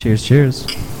Cheers, cheers.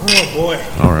 Oh boy.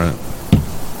 All right.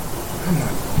 I'm not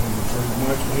going to drink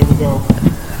much. Here we go.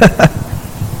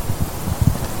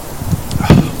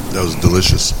 That was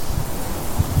delicious.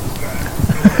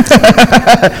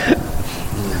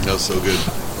 That was so good.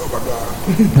 Oh my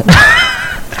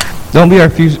god. Don't be our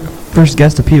first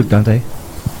guest to puke, Dante.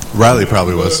 Riley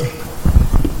probably was.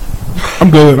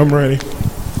 I'm good. I'm ready.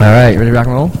 All right, ready to rock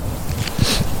and roll?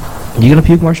 You gonna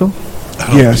puke, Marshall? I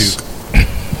don't Yes. puke.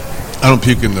 I don't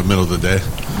puke in the middle of the day.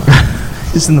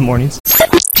 Just in the mornings. 3, 2,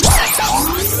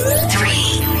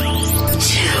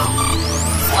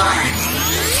 1.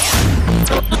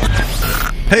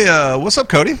 Hey, what's up,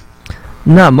 Cody?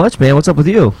 Not much, man. What's up with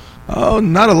you? Oh,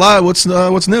 not a lot. What's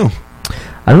new?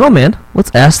 I don't know, man. Let's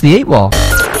ask the 8-Ball.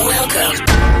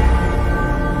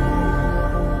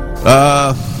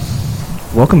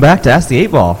 Welcome back to Ask the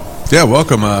 8-Ball. Yeah,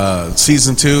 welcome.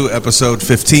 Season 2, episode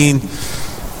 15.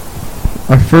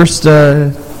 Our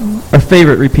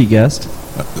favorite repeat guest.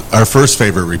 Our first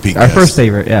favorite repeat Our guest. first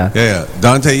favorite, yeah. Yeah.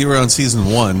 Dante, you were on season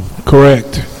 1.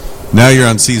 Correct. Now you're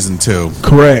on season 2.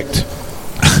 Correct.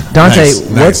 Dante, Nice, what's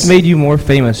nice. made you more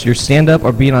famous, your stand-up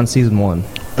or being on season 1?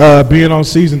 Being on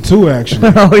season 2, actually.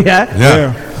 Oh, yeah?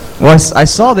 Yeah. Well, I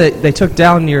saw that they took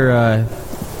down your, on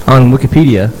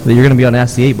Wikipedia, that you're going to be on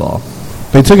Ask the 8-Ball.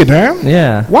 They took it down?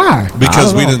 Yeah. Why? Because I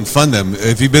don't we know. didn't fund them.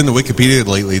 If you've been to Wikipedia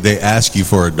lately, they ask you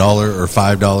for $1 or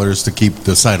 $5 to keep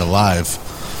the site alive.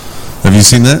 Have you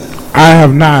seen that? I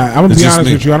have not. I'm going to It's be just honest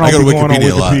me. with you. I I don't go be to going on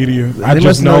Wikipedia a lot. Wikipedia. I They just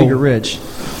must know you're rich.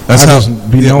 That's I how. just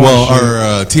be Yeah, knowing well, shit.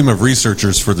 our team of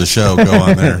researchers for the show go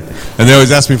on there, and they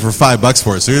always ask me for $5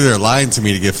 for it. So either they're lying to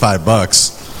me to get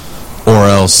 $5, or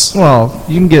else, Well,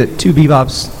 you can get 2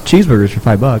 Bebop's cheeseburgers for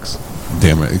 $5.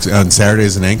 damn it, on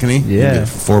Saturdays in Ankeny, you Yeah. can get it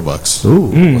for $4.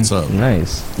 Ooh. What's up?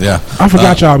 Nice. Yeah, I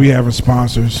forgot y'all be having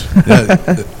sponsors. yeah,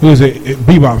 Who is it?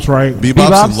 Bebop's, right? Bebop's and and we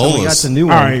got Lola's. the new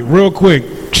All one. right, real quick.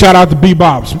 Shout out to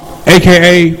Bebop's,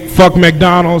 a.k.a. fuck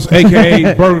McDonald's,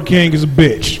 a.k.a. Burger King is a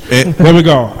bitch. There we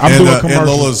go. I'm doing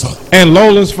commercials. And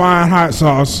Lola's Fine Hot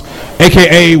Sauce,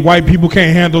 a.k.a. white people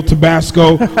can't handle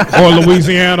Tabasco or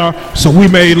Louisiana, so we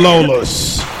made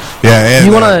Lola's. Yeah, and,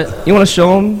 You wanna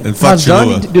show them and how fuck it's done?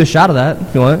 Cholula. Do a shot of that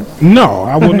if you want. No,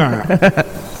 I will not.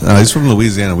 he's from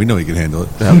Louisiana. We know he can handle it.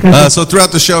 So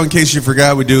throughout the show, in case you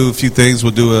forgot, we do a few things.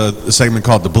 We'll do a segment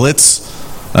called The Blitz.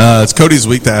 It's Cody's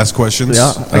week to ask questions.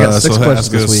 Yeah, I got 6 he'll questions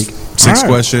ask this us week. 6 All right.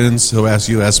 questions. He'll ask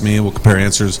you, ask me, and we'll compare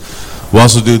answers. We'll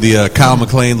also do the Kyle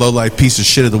McLean Low Life Piece of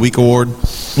Shit of the Week award.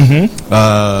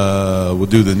 We'll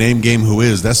do the Name Game Who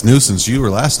Is. That's new since you were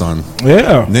last on.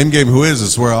 Yeah. Name Game Who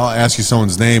Is where I'll ask you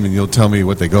someone's name and you'll tell me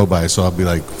what they go by. So I'll be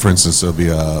like, for instance, it'll be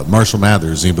Marshall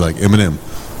Mathers, and you'll be like Eminem.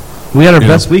 We had our Yeah.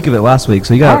 best week of it last week,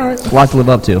 so you got All right. a lot to live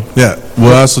up to. Yeah.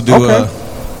 We'll also do. Okay.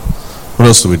 What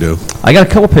else do we do? I got a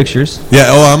couple pictures. Yeah.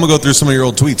 Oh, I'm gonna go through some of your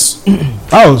old tweets.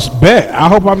 Oh, bet. I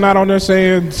hope I'm not on there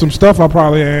saying some stuff I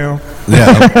probably am.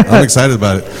 Yeah, I'm excited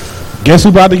about it. Guess who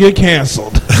about to get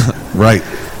canceled? Right.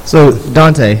 So,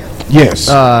 Dante, Yes.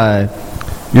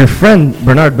 your friend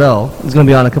Bernard Bell is going to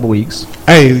be on in a couple weeks.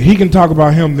 Hey, he can talk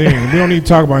about him then. We don't need to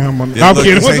talk about him. Yeah, I'm look,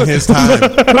 kidding. this ain't his What's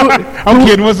up? time. I'm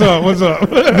kidding. What's up? What's up?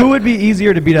 Who would be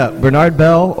easier to beat up, Bernard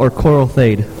Bell or Coral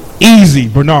Thade? Easy,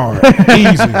 Bernard.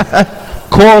 Easy.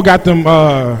 Coral got them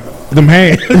hands.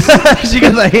 She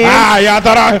got the hand. Y'all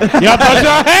thought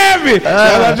y'all had me. Y'all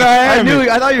thought y'all had me.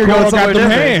 I thought you were Coral going somewhere got them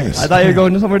different. hands. I thought you were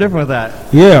going somewhere different with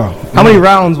that. Yeah. How many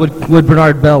rounds would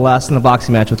Bernard Bell last in a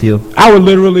boxing match with you? I would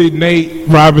literally Nate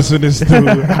Robinson this dude.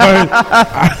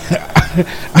 I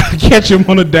catch him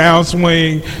on a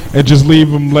downswing and just leave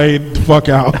him laid the fuck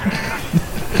out.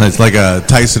 It's like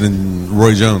Tyson and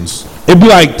Roy Jones. It'd be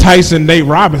like Tyson, Nate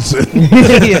Robinson.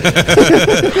 Nate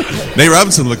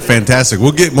Robinson looked fantastic.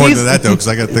 We'll get more into that though, because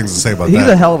I got things to say about He's a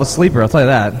that. hell of a sleeper, I'll tell you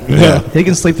that. Yeah. He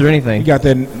can sleep through You anything. got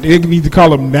that. They need to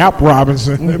call him Nap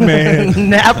Robinson. That man,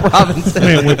 Nap Robinson.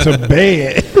 man went to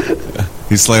bed.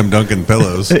 He's slam dunking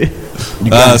pillows.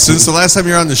 Since the last time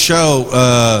you're on the show,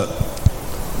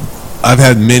 I've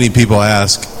had many people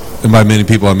ask, and by many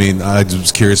people I mean I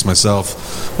was curious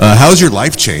myself. How's your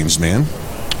life changed, man?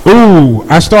 Ooh,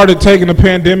 I started taking the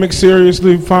pandemic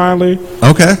seriously finally.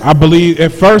 Okay. I believe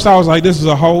at first I was like, this is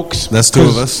a hoax. That's 2 of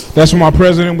 'Cause us. That's what my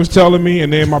president was telling me,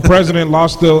 and then my president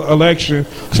lost the election,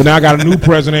 so now I got a new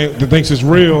president that thinks it's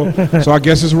real. So I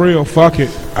guess it's real. Fuck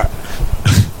it.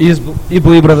 You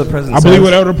believe whatever the president I says? believe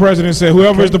whatever the president said.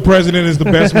 Whoever is the president is the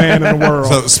best man in the world.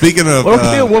 So speaking of Or it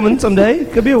could be a woman someday.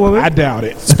 Could be a woman. I doubt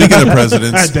it. speaking of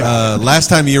presidents, I doubt last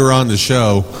time you were on the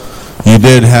show, you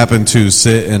did happen to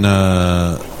sit and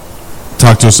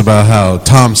talk to us about how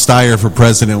Tom Steyer for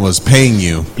president was paying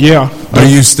you. Yeah. Are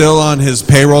you still on his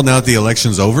payroll now that the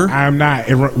election's over? I'm not.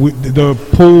 The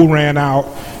pool ran out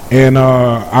in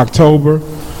October,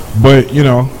 but you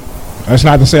know, that's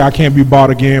not to say I can't be bought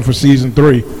again for season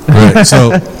 3. Right.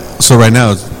 So right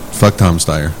now, fuck Tom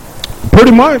Steyer.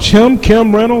 Pretty much him,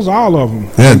 Kim Reynolds, all of them.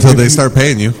 Yeah, until they start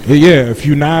paying you. Yeah, if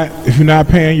you're not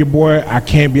paying your boy, I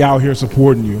can't be out here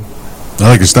supporting you. I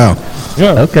like your style.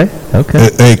 Yeah. Okay.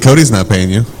 Hey, Cody's not paying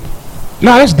you.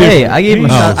 No, that's different. Hey, I gave him a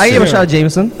shot. I gave him a shit. shot,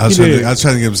 Jameson. I was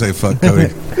trying to get him to say fuck Cody.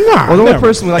 Nah, Well, the only never.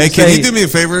 person we like Hey, to can say. you do me a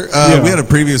favor? Yeah. We had a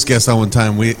previous guest on one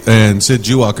time. And Sid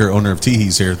Jewalker, owner of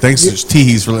Teehees here. Thanks to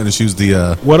Teehees for letting us use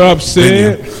the What up,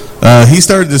 Sid? venue. He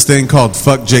started this thing called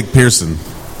Fuck Jake Pearson.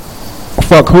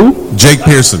 Fuck who? Jake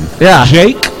Pearson. Yeah.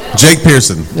 Jake? Jake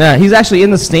Pearson. Yeah, he's actually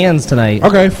in the stands tonight.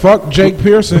 Okay, fuck Jake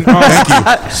Pearson. Thank you.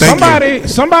 Thank you.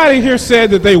 Somebody here said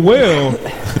that they will.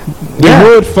 They Yeah.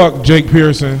 would fuck Jake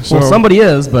Pearson. So. Well, somebody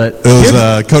is, but It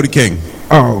was Cody King.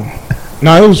 Oh,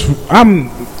 no, it was.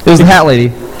 it was the hat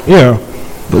lady. Yeah.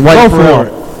 The white Go for frill.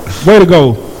 it. Way to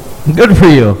go. Good for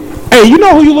you. Hey, you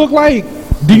know who you look like?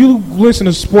 Do you listen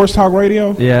to Sports Talk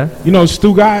Radio? Yeah. You know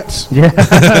Stu Gatz? Yeah.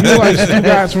 You look like Stu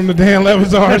Gatz from the Dan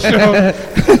Levizard show.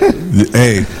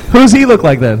 Hey, Who's he look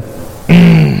like then?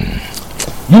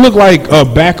 You look like a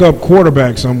backup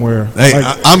quarterback somewhere. hey,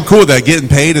 Like, I'm cool with that. Getting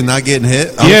paid and not getting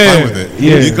hit. I'm Yeah, fine with it.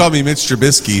 yeah. You call me Mitch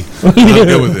Trubisky. I'm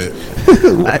good with it.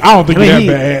 I don't think I mean,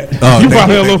 you're that bad. Oh, you thank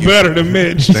probably you, a little thank you. better than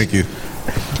Mitch. Thank you.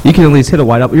 You can at least hit a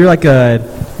wide open. You're like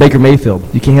Baker Mayfield.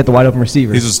 You can't hit the wide open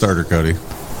receiver. He's a starter, Cody.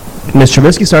 Mr.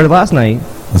 Trubisky started last night.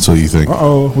 That's what you think.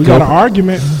 Uh-oh, we got an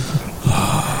argument.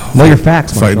 Know your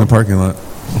facts, Fight in the Michael. parking lot.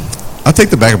 I'll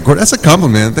take the backup quarterback. That's a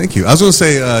compliment. Thank you. I was going to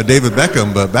say David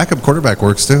Beckham, but backup quarterback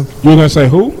works too. You were going to say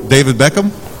who? David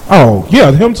Beckham? Oh,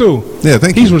 yeah, him too. Yeah,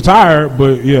 thank He's you. retired,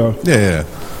 but yeah. Yeah.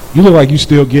 You look like you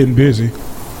still getting busy.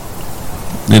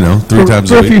 You know, three times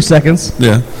For a a week. few seconds.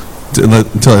 Yeah.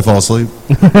 Until I fall asleep.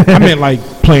 I meant like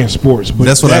playing sports. But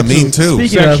That's what I that mean, too.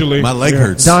 Speaking of- Sexually. My leg yeah.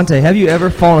 hurts. Dante, have you ever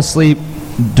fallen asleep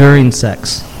during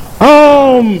sex?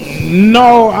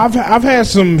 No, I've had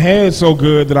some head so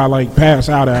good that I like pass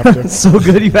out after. So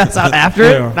good you pass out after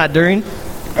Yeah. it? Not during?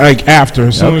 Like after,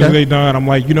 as soon as Okay. they done, I'm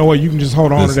like, you know what? You can just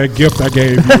hold on to that gift I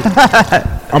gave you.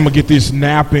 I'm gonna get this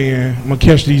nap in. I'm gonna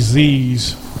catch these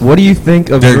Z's. What do you think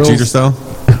of Derek girls? Jeter style?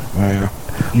 Yeah.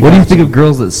 What do you think of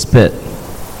girls that spit?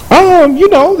 You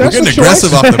know, We're that's getting a aggressive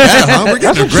choice. off the bat, huh? We're getting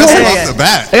That's a aggressive choice. off the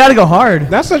bat. I gotta go hard.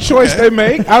 That's a choice they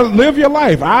make. I live your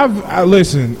life.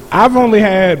 Listen. I've only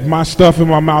had my stuff in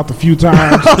my mouth a few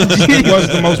times. It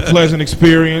wasn't the most pleasant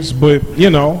experience, but you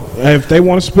know, if they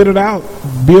want to spit it out,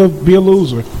 be a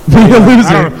loser. Be a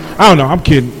loser. I don't know. I'm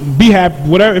kidding. Be happy.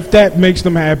 Whatever. If that makes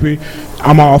them happy,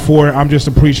 I'm all for it. I'm just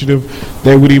appreciative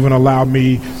they would even allow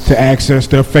me to access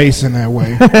their face in that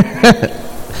way.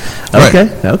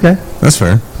 Okay. That's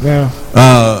fair. Yeah.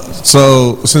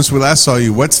 So, since we last saw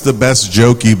you, what's the best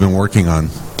joke you've been working on?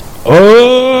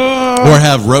 Oh. Or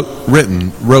have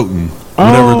written,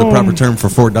 whatever the proper term for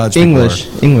Fort Dodge people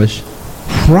English.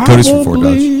 Cody's from Fort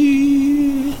Dodge.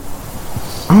 Probably.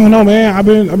 I don't know, man. I've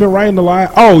been writing a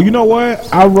lot. Oh, you know what?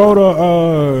 I wrote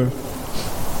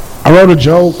a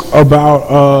joke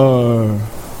about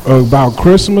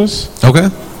Christmas are. Okay.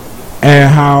 and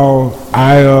how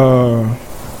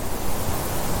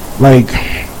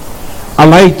I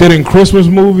like that in Christmas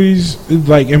movies,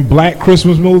 like in black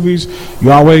Christmas movies,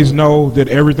 you always know that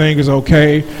everything is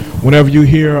okay. Whenever you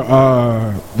hear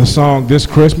the song "This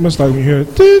Christmas," like when you hear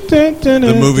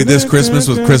The movie This Christmas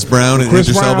with Chris Brown and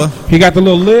Idris Elba. he got the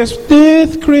little lisp.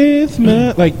 This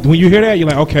Christmas, like when you hear that, you're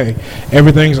like, okay,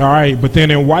 everything's all right. But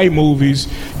then in white movies,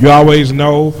 you always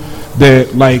know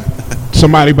that like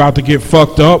somebody about to get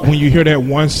fucked up when you hear that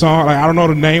one song. Like I don't know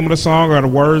the name of the song or the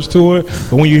words to it,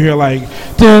 but when you hear like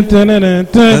dun, dun, dun, dun,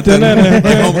 dun, dun, dun,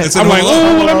 dun, It's I'm an like, old-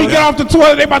 oh, let me get off the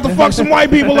toilet. They about to fuck some white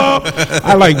people up.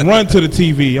 I like run to the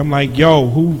TV. I'm like, yo,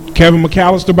 who? Kevin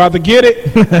McAllister about to get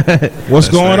it? What's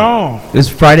going on? Is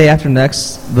Friday After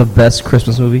Next the best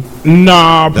Christmas movie?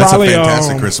 Nah, That's a probably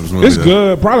fantastic Christmas movie, It's though.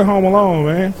 good. Probably Home Alone,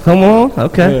 man. Home Alone?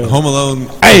 Okay. Yeah. Home Alone.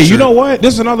 Hey, sure. you know what?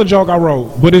 This is another joke I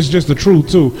wrote, but it's just the truth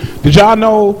too. Did y'all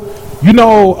know?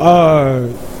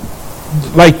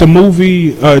 Like the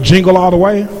movie Jingle All the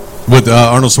Way? With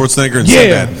Arnold Schwarzenegger and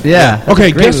Yeah. Sinbad. Yeah.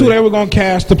 Okay, Great guess who movie. they were gonna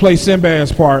cast to play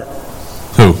Sinbad's part?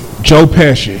 Who? Joe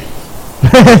Pesci.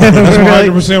 That's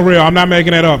 100% real. I'm not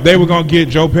making that up. They were gonna get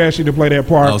Joe Pesci to play that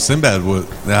part. Oh, Sinbad would.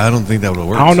 I don't think that would have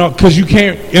worked. I don't know, because you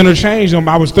can't interchange them.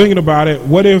 I was thinking about it.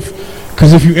 What if,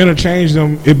 because if you interchange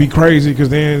them, it'd be crazy, because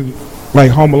then like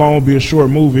Home Alone would be a short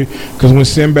movie, because when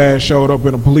Sinbad showed up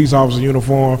in a police officer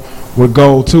uniform with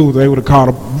gold too, they would have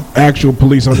called actual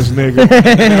police on this nigga. That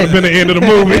would have been the end of the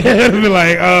movie. It'd be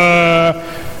like,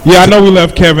 yeah, I know we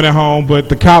left Kevin at home, but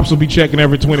the cops will be checking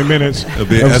every 20 minutes. It'll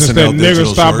be Since that SNL nigga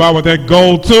digital stopped by with that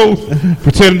gold tooth,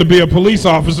 pretending to be a police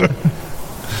officer.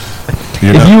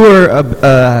 If you were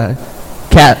a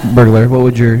cat burglar,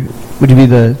 would you be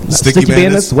the Sticky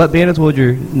Bandits? Wet Bandits? What would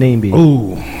your name be?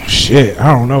 Ooh, shit,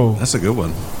 I don't know. That's a good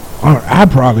one. I'd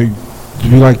probably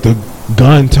be like the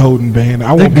gun-toting bandit.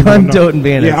 I want people to know- gun-toting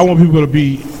bandits. Yeah, I want people to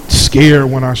be scared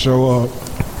when I show up.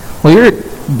 Well, you're a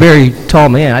very tall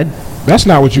man. That's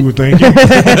not what you were thinking.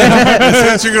 That's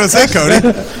what you're going to say, Cody.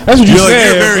 That's what you You're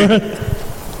said. you're a very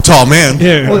tall man.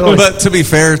 Yeah. But to be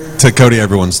fair to Cody,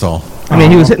 everyone's tall. I mean,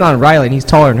 he was hitting on Riley, and he's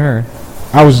taller than her.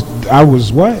 I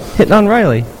was what? Hitting on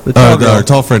Riley, the tall girl. Our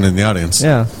tall friend in the audience.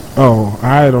 Yeah. Oh,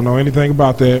 I don't know anything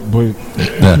about that, but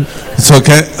Yeah. So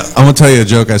I'm going to tell you a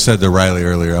joke I said to Riley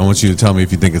earlier. I want you to tell me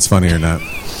if you think it's funny or not.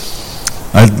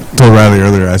 I told Riley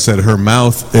earlier, I said her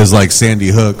mouth is like Sandy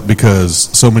Hook because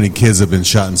so many kids have been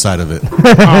shot inside of it.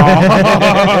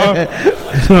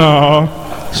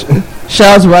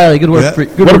 Shout out to Riley. Good work. Yeah.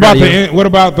 Good work out of you. What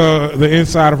about the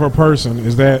inside of her person?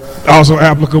 Is that also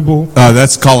applicable?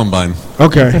 That's Columbine.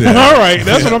 Okay. Yeah. All right.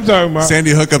 That's what I'm talking about.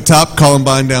 Sandy Hook up top,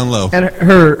 Columbine down low. And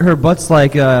her butt's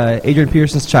like Adrian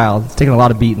Peterson's child. It's taking a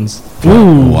lot of beatings.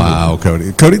 Ooh. Wow,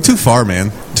 Cody. Cody, too far,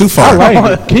 man. Too I far.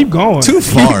 like it. Keep going. Too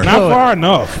far. Not far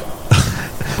enough.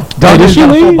 Dante she got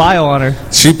a full leave? bio on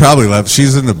her. She probably left.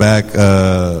 She's in the back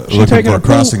looking taking for a a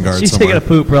crossing guard She's somewhere. taking a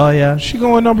poop, bro. Yeah. She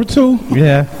going number 2.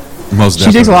 Yeah. Most She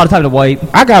takes a definitely. lot of time to wipe.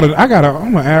 I'm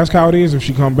gonna ask how it is if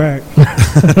she come back.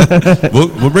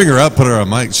 We'll bring her up, put her on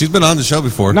mic. She's been on the show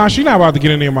before. Nah, she not about to get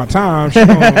any of my time. She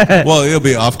gonna, Well, it'll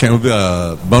be off camera. It'll be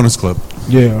a bonus clip.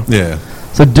 yeah. Yeah.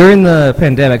 So during the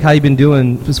pandemic, how you been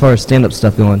doing as far as stand-up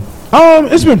stuff going?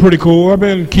 It's been pretty cool. I've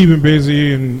been keeping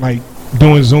busy and like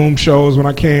doing Zoom shows when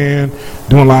I can,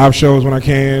 doing live shows when I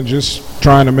can, just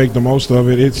trying to make the most of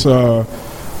it. It's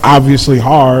obviously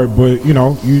hard, but you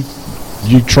know,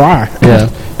 you try. Yeah.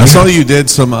 I saw you did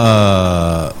some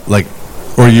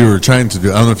or you were trying to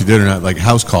do. I don't know if you did or not. Like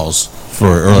house calls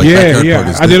or like backyard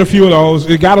parties. I did a few of those.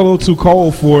 It got a little too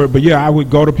cold for it, but yeah, I would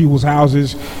go to people's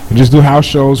houses and just do house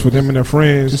shows for them and their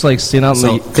friends. Just like sitting out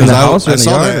So, in the house or I in the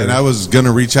saw yard? that, and I was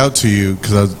gonna reach out to you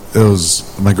because it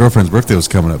was my girlfriend's birthday was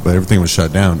coming up, but everything was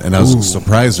shut down, and I was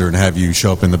surprised her and have you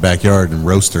show up in the backyard and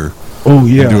roast her. Oh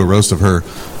yeah, And do a roast of her,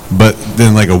 but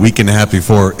then like a week and a half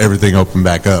before everything opened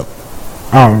back up.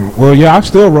 well, yeah, I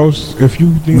still roast if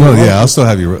you. Well, yeah, I'll still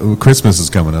have you. Christmas is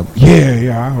coming up.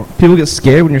 Yeah. People get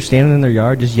scared when you're standing in their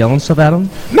yard just yelling stuff at them?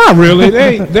 Not really.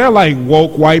 They're like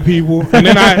woke white people. And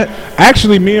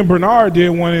then me and Bernard did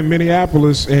one in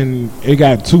Minneapolis, and it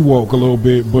got too woke a little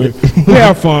bit, but we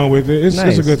have fun with it. It's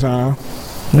Nice. a good time.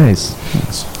 Nice.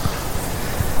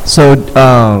 So,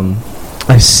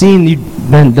 I've seen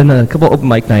you've done a couple open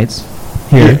mic nights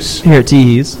here at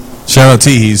Teehees. Shout out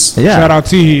Teehees. Yeah. Shout out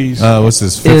Teehees. What's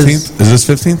this? 15th? Is this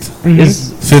 15th?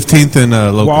 Is 15th in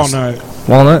Locust. Walnut.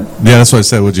 Walnut? Yeah, that's what I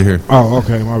said. What'd you hear? Oh,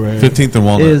 okay, my bad. 15th in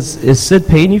Walnut. Is Sid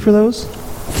paying you for those?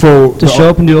 For To show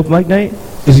up and do open mic night?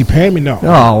 Is he paying me? No.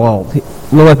 Oh, well,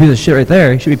 low life piece of shit right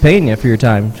there. He should be paying you for your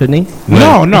time, shouldn't he?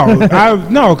 No,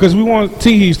 because we want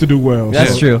Teehees to do well.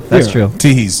 That's so, true. That's yeah. true.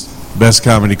 Teehees, best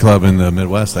comedy club in the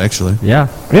Midwest, actually. Yeah.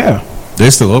 Yeah, They're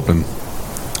still open.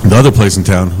 The other place in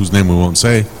town, whose name we won't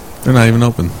say, they're not even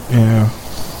open. yeah.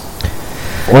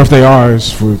 Or if they are,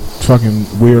 it's for fucking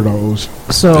weirdos.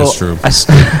 So That's true.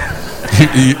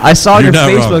 I saw on You're your not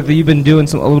Facebook wrong. that you've been doing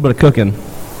a little bit of cooking.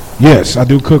 Yes, I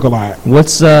do cook a lot.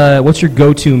 What's your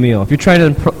go-to meal? If you're trying to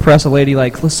impress a lady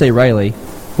like, let's say Riley,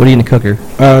 what are you gonna cook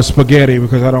her? Spaghetti,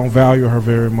 because I don't value her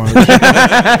very much. Are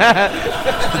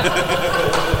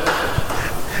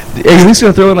you at least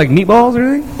gonna throw in like meatballs or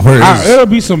anything? Where is It'll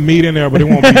be some meat in there, but it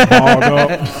won't be balled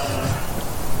up.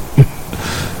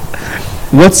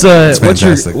 What's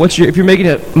fantastic. your if you're making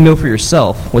a meal for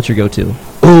yourself, what's your go-to?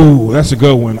 Ooh, that's a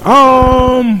good one.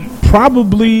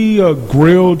 Probably a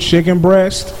grilled chicken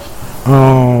breast.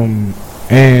 And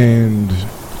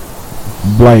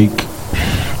like,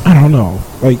 I don't know.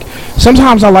 Like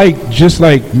sometimes I like just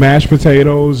like mashed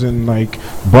potatoes and like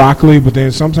broccoli, but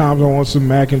then sometimes I want some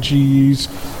mac and cheese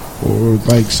or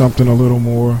like something a little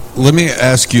more. Let me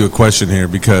ask you a question here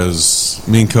because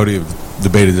me and Cody have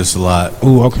debated this a lot.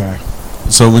 Ooh, okay.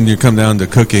 So when you come down to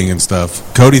cooking and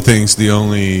stuff, Cody thinks the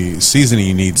only seasoning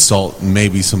you need is salt and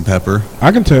maybe some pepper.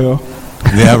 I can tell.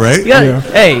 Yeah, right? Yeah.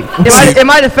 Hey, in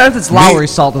my defense, it's Lowry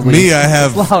salt at least. Me, I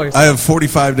It's Lowry have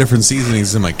 45 different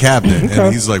seasonings in my cabinet, Okay.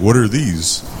 and he's like, "What are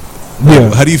these?"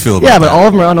 Yeah. How do you feel about Yeah, that? but all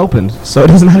of them are unopened, so it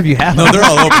doesn't matter if you have them. No, they're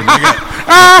all open.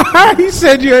 He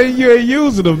said you ain't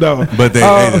using them though. But they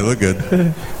look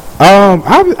good.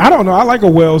 I don't know. I like a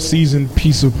well-seasoned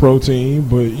piece of protein,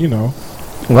 but you know.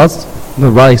 Well, that's what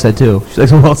Riley said too. She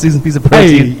likes a well-seasoned piece of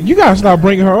Hey, protein. you gotta stop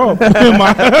bringing her up.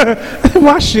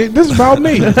 my shit. This is about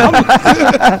me.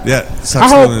 Yeah.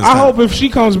 I hope if she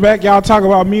comes back, y'all talk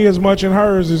about me as much in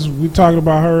hers as we talking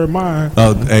about her and mine.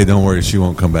 Oh, hey, don't worry. She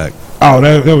won't come back. Oh,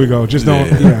 there we go. Just don't.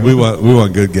 Yeah. We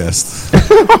want good guests.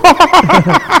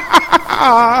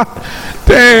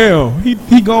 Damn,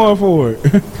 he going for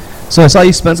it. So I saw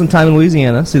you spent some time in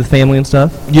Louisiana, see the family and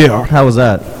stuff. Yeah, How was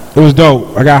that? it was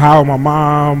dope. I got high with my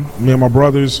mom. Me and my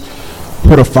brothers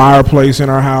put a fireplace in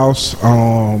our house.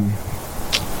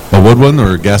 A wood one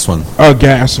or a gas one? A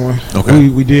gas one. Okay.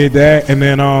 We did that, and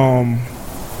then I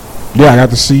got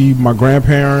to see my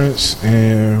grandparents,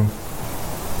 and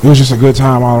it was just a good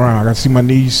time all around. I got to see my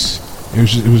niece. It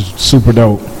was super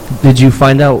dope. Did you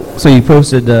find out? So you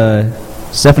posted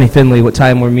Stephanie Finley. What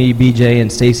time were me, BJ, and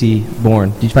Stacy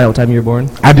born? Did you find out what time you were born?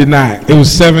 I did not. It was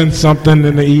 7-something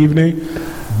in the evening,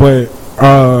 but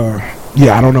I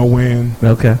don't know when.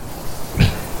 Okay.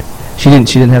 She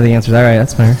didn't have the answers. All right,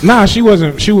 that's fair. Nah, she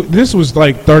wasn't. This was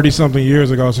like 30-something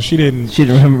years ago, so she didn't. She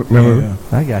didn't remember.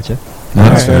 Yeah. I gotcha.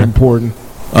 That's that important.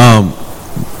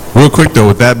 Real quick though,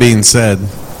 with that being said,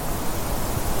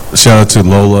 shout out to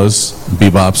Lola's,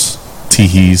 Bebops,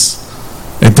 Teehees,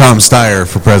 and Tom Steyer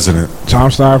for president.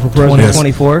 Tom Steyer for president.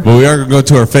 2024. But we are going to go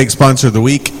to our fake sponsor of the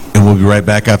week, and we'll be right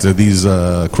back after these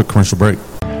quick commercial break.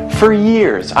 For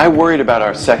years, I worried about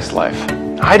our sex life.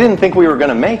 I didn't think we were going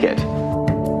to make it.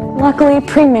 Luckily,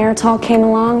 premarital came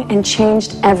along and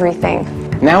changed everything.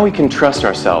 Now we can trust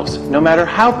ourselves, no matter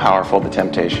how powerful the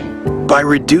temptation. By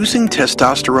reducing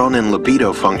testosterone and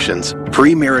libido functions,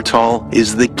 premarital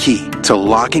is the key to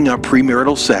locking up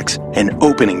premarital sex and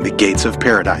opening the gates of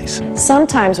paradise.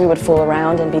 Sometimes we would fool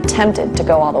around and be tempted to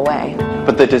go all the way.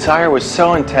 But the desire was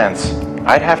so intense,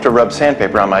 I'd have to rub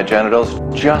sandpaper on my genitals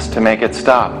just to make it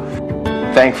stop.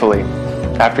 Thankfully,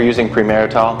 after using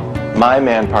premarital, my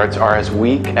man parts are as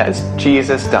weak as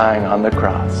Jesus dying on the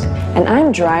cross. And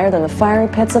I'm drier than the fiery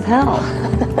pits of hell.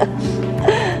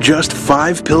 Just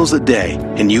 5 pills a day,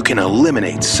 and you can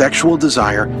eliminate sexual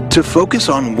desire to focus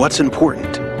on what's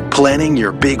important. Planning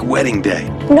your big wedding day.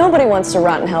 Nobody wants to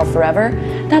rot in hell forever.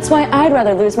 That's why I'd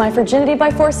rather lose my virginity by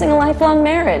forcing a lifelong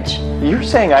marriage. You're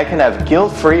saying I can have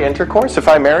guilt-free intercourse if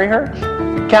I marry her?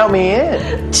 Count me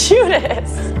in.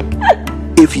 Judas!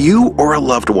 If you or a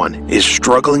loved one is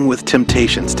struggling with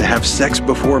temptations to have sex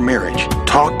before marriage,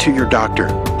 talk to your doctor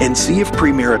and see if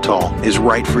premarital is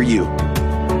right for you.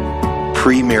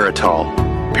 Premarital.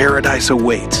 Paradise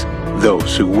awaits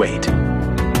those who wait.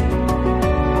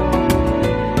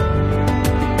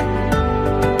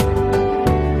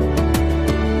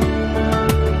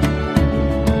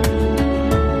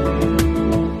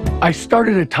 I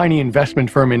started a tiny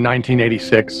investment firm in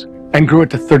 1986 and grew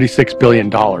it to $36 billion.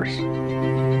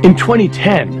 In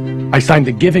 2010, I signed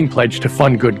the Giving Pledge to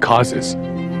fund good causes.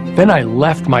 Then I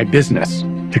left my business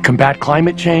to combat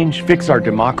climate change, fix our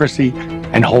democracy,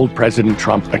 and hold President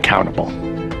Trump accountable.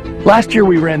 Last year,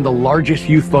 we ran the largest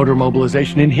youth voter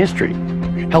mobilization in history,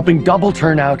 helping double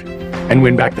turnout and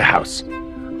win back the House.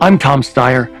 I'm Tom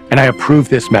Steyer, and I approve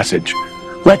this message.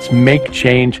 Let's make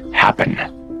change happen.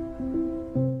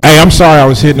 Hey, I'm sorry I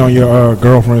was hitting on your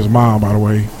girlfriend's mom, by the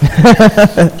way.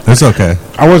 That's okay.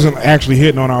 I wasn't actually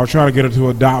hitting on her. I was trying to get her to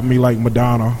adopt me like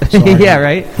Madonna. Sorry. Yeah,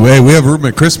 right? Hey, we have room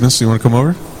at Christmas. You want to come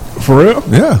over? For real?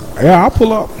 Yeah. Yeah, I'll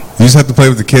pull up. You just have to play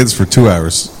with the kids for 2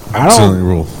 hours. I That's the don't. only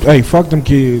rule. Hey, fuck them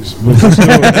kids. But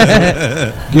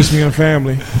gets me in the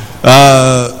family.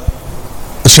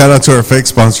 Shout out to our fake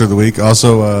sponsor of the week.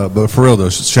 Also, but for real though,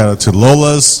 shout out to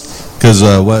Lola's, because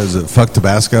what is it? Fuck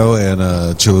Tabasco and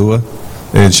Cholula.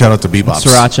 And shout out to Bebops.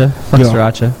 Sriracha. Fuck Yeah.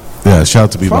 Sriracha. Yeah, shout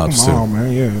out to Fuck Bebops them all, too.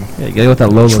 man. Yeah. Yeah, you gotta go with that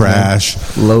Lola. Trash.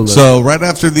 Man. Lola. So right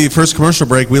after the first commercial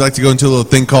break, we like to go into a little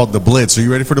thing called the Blitz. Are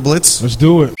you ready for the Blitz? Let's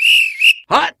do it.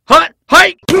 Hot, hot,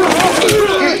 hike!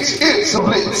 It's a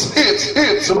blitz.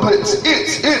 It's a blitz.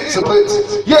 It's a blitz.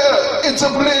 Yeah, it's a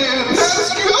blitz.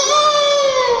 Let's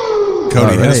go.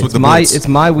 Cody, hit us with the Blitz. It's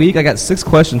my week. I got 6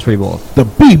 questions for you both. The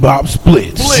Bebop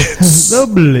splits. Blitz. The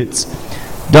Blitz.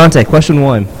 Dante, question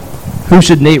 1. Who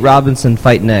should Nate Robinson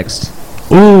fight next?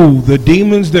 Ooh, the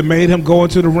demons that made him go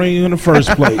into the ring in the first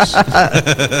place.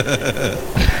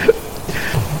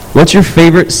 What's your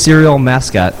favorite cereal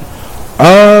mascot?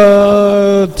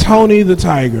 Tony the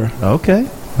Tiger, Okay.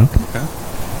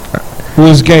 who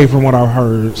is gay from what I've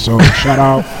heard. So shout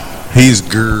out. He's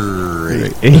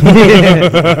great.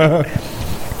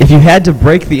 If you had to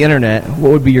break the internet,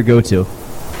 what would be your go-to?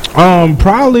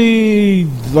 Probably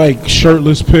like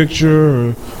shirtless picture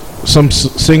or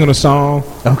singing a song.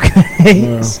 Okay.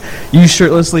 Yeah. You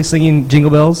shirtlessly singing Jingle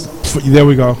Bells? There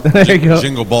we go. There you go.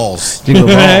 Jingle balls. Jingle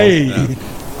Bells. Hey.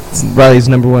 It's Riley's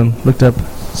number one looked up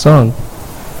song.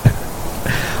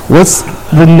 What's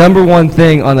the number one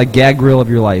thing on the gag reel of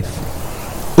your life?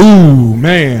 Ooh,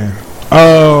 man.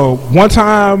 One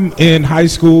time in high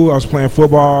school, I was playing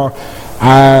football.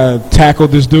 I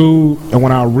tackled this dude, and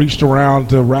when I reached around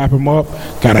to wrap him up,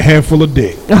 got a handful of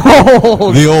dick.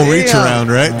 Oh, The old reach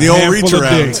around, right? The old reach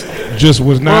around. Just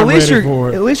was not ready for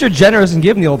it. At least you're generous and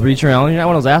giving the old reach around. You're not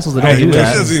one of those assholes that don't Hey, do he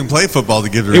that. doesn't even play football to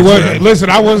give the It reach was, around. listen,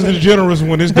 I wasn't as generous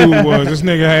when this dude was. This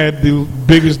nigga had the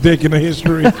biggest dick in the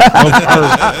history of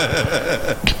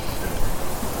Earth.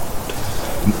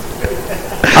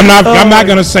 I'm not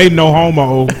gonna say no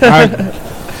homo.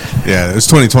 Yeah, it's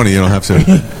 2020. You don't have to.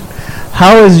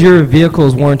 How is your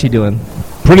vehicle's warranty doing?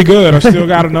 Pretty good. I still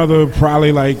got another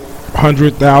probably like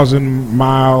 100,000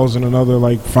 miles and another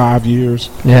like 5 years.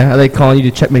 Yeah, are they calling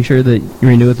you to check, make sure that you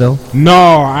renew it though? No,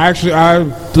 I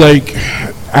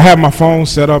have my phone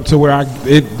set up to where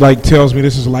it like tells me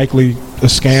this is likely a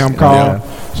scam call, Yeah.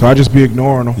 so I just be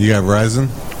ignoring them. You got Verizon?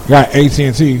 Got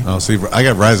AT&T. Oh, see, I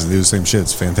got Verizon. They do the same shit.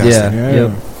 It's fantastic. Yeah. Yeah.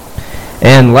 Yep.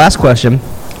 And last question: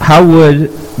 how would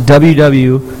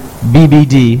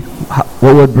WWBBD?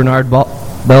 What would Bernard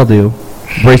Bell do?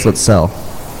 Bracelets sell?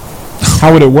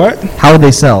 How would it what? How would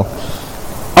they sell?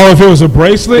 Oh, if it was a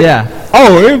bracelet? Yeah,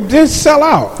 Oh, it sell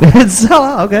out. it'd sell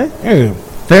out. Okay, Yeah.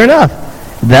 fair enough.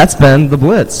 That's been the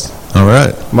Blitz. All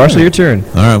right. Marshall, your turn.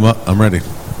 All right. Well, I'm ready.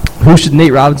 Who should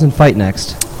Nate Robinson fight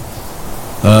next?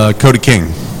 Cody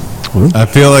King. I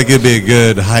feel like it'd be a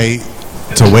good height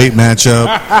to weight matchup.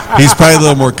 He's probably a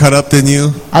little more cut up than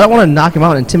you. I don't want to knock him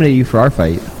out and intimidate you for our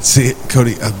fight. See,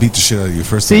 Cody, I beat the shit out of you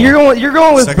first. See, of all. you're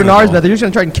going with Second of Bernard's all- method. You're just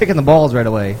gonna try and kick in the balls right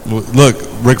away. Look,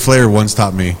 Ric Flair once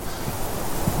taught me,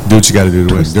 do what you got to do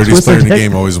to win. Dirtiest player in the dick.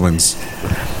 game always wins.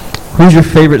 Who's your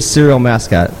favorite cereal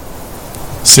mascot?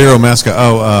 Cereal mascot.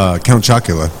 Oh, Count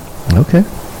Chocula. Okay.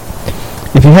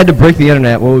 If you had to break the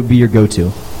internet, what would be your go-to?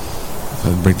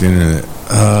 I'd break the internet.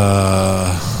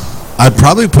 I'd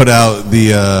probably put out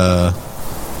the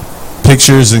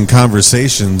pictures and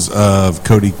conversations of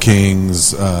Cody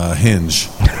King's Hinge.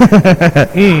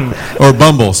 Or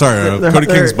Bumble. Sorry, Cody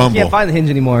King's Bumble. You can't find the Hinge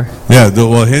anymore. Yeah,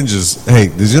 well, Hinge is... Hey,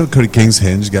 did you know Cody King's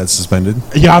Hinge got suspended?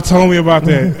 Y'all told me about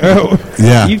that.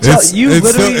 Yeah, You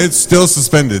it's still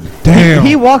suspended. Damn.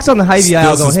 He walks on the Hy-Vee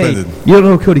aisle Still going, hey, suspended. you don't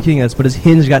know who Cody King is, but his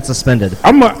Hinge got suspended.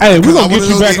 Hey, we're I gonna wanna get you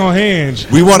know back the- on Hinge.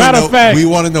 We want to Matter know. of fact, We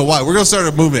want to know why. We're gonna start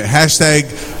a movement. Hashtag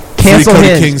Cancel free Cody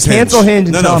Hinge. King's Cancel Hinge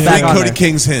No, until no, I'm back free on Cody there.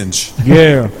 King's Hinge.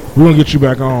 yeah, we're gonna get you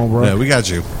back on, bro. Yeah, we got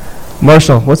you.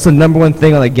 Marshall, what's the number one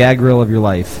thing on the gag reel of your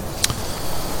life?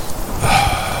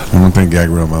 One thing gag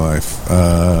reel in my life.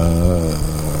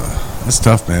 That's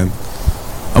tough, man.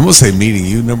 I'm gonna say meeting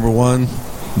you number one,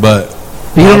 but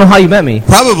You don't know how you met me.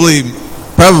 probably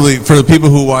for the people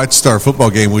who watched our football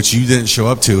game, which you didn't show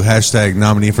up to. Hashtag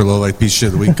nominee for low life piece of shit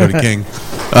of the week, Cody King.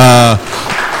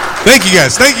 Thank you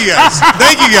guys. Thank you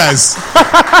guys.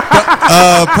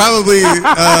 Probably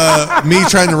me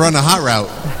trying to run a hot route.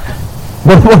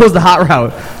 What was the hot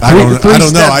route? I don't know.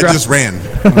 Three-step I drive.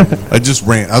 just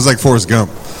ran. I was like Forrest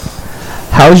Gump.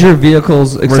 How's your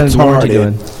vehicle's extended warranty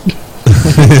Retarded. doing?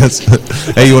 Yes.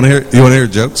 Hey, you want to hear a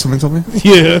joke? Somebody told me.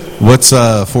 Yeah. What's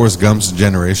Forrest Gump's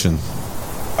generation?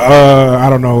 I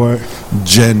don't know what.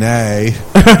 Gen A.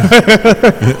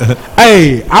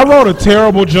 Hey, I wrote a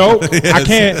terrible joke.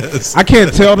 Yes. I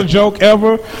can't tell the joke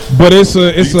ever, but it's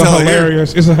a tell it here.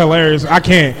 hilarious. It's a hilarious. I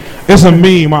can't. It's a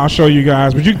meme. I'll show you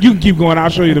guys, but you can keep going. I'll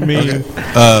show you the meme.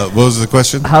 What was the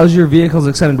question? How's your vehicle's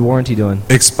extended warranty doing?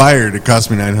 Expired. It cost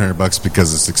me $900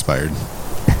 because it's expired.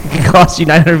 It cost you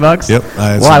 $900? Yep.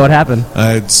 Why? What happened?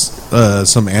 I had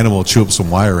some animal chew up some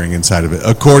wiring inside of it,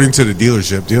 according to the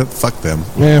dealership. Dude, fuck them.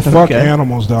 Man, fuck Okay.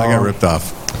 animals, dog. I got ripped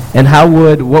off. And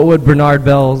what would Bernard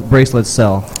Bell's bracelets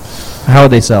sell? How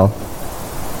would they sell?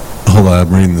 Hold on,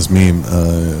 I'm reading this meme.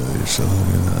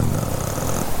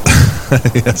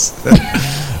 Yes.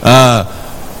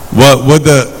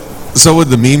 Would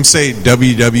the meme say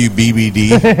WWBBD?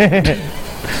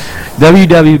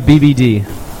 WWBBD.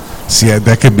 See,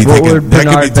 that could be What taken. would That could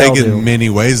be Bernard Bell taken do? many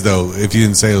ways, though. If you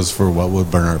didn't say it was for what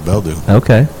would Bernard Bell do?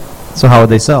 Okay. So how would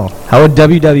they sell? How would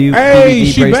WWBBD Hey,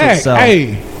 she bracelets back. sell?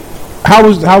 Hey,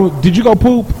 how did you go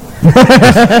poop?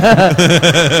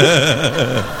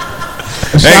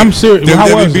 Hey, I'm serious.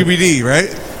 How was it? WWBBD, right?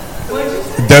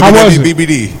 How was it?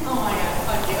 WWBBD.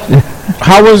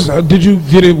 How was?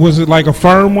 Was it like a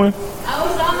firm one? I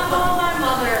was on the phone with my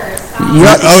mother,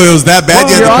 Oh, it was that bad? Well,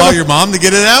 you had to Your call Honor- your mom to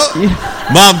get it out?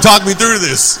 Mom, talk me through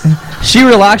this. She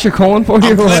relax your colon for you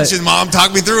I'm or what? clenching, Mom.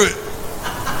 Talk me through it.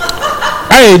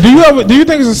 Hey, do you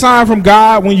think it's a sign from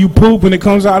God when you poop and it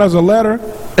comes out as a letter?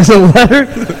 It's a letter?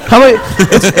 How many?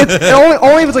 It's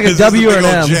only if it's like a It's just W or big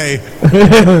an old M. J.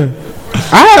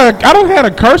 I don't had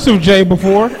a cursive J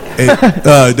before.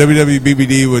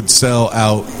 WWBBD would sell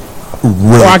out real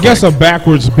Well, I quick. guess a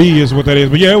backwards B is what that is.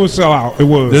 But yeah, it would sell out. It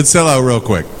would. It'd sell out real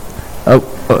quick. No,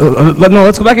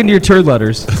 let's go back into your turd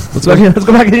letters. Let's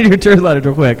go back into your turd letters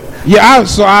real quick. Yeah,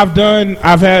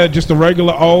 I've had just a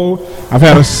regular O. I've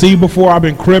had a C before. I've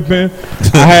been cripping.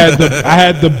 I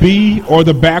had the B or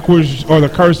the backwards or the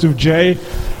cursive J.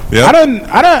 Yep.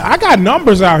 I got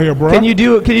numbers out here, bro. Can you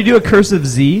do a cursive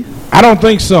Z? I don't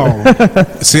think so.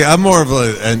 See, I'm more of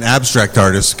an abstract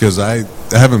artist because I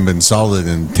haven't been solid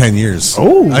in 10 years.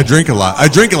 Oh. I drink a lot.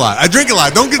 Don't judge me. I drink a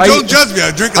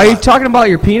lot. Are you talking about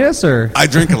your penis or? I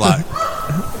drink a lot.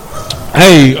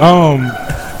 Hey, how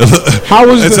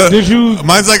was did you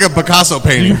Mine's like a Picasso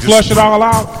painting. Did you flush it all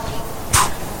out?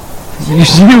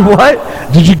 You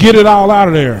what? Did you get it all out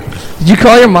of there? Did you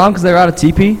call your mom because they were out of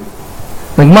TP?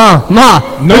 Like, Ma, No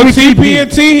let me TP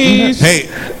and T's. Hey,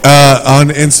 on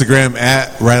Instagram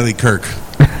at Riley Kirk.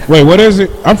 Wait, what is it?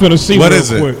 I'm finna see What real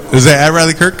is it? quick. Is it at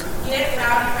Riley Kirk?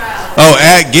 Oh,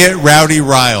 at Get Rowdy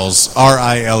Riles.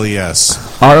 RILES.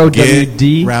 ROWD.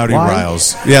 Get Rowdy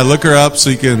Riles. Yeah, look her up so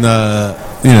you can, send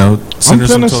her some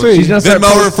finna see. She's gonna start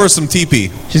Venmo her for some TP.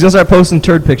 She's gonna start posting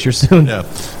turd pictures soon. Yeah.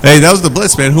 Hey, that was the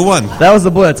Blitz, man. Who won? That was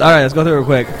the Blitz. All right, let's go through it real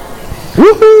quick.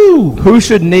 Woohoo! Who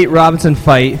should Nate Robinson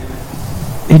fight?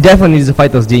 He definitely needs to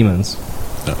fight those demons.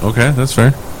 Okay, that's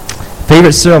fair.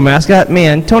 Favorite Cyril mascot?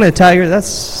 Man, Tony the Tiger.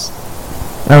 That's,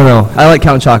 I don't know. I like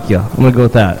Count Chocula. I'm gonna go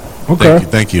with that. Okay.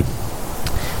 Thank you.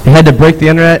 He had to break the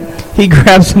internet. He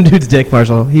grabbed some dude's dick,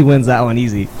 Marshall. He wins that one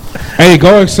easy. Hey,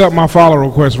 go accept my follow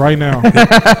request right now.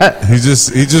 He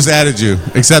just added you.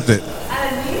 Accept it.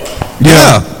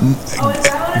 Yeah.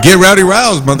 Get Rowdy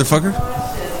Riles, motherfucker.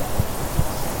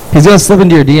 He's gonna slip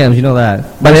into your DMs. You know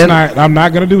that. But I'm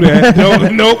not gonna do that.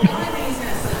 Nope.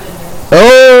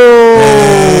 Oh.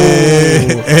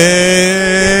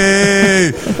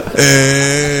 Hey.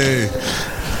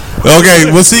 Okay,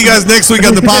 we'll see you guys next week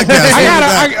on the podcast.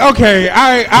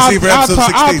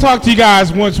 I'll talk to you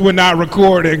guys once we're not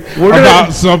recording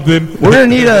about something. We're gonna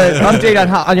need an update on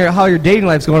how your dating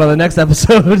life's going on the next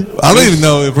episode. I don't even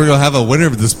know if we're gonna have a winner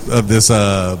of this Blitz.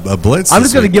 I'm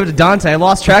just gonna give it to Dante. I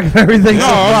lost track of everything.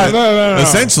 No.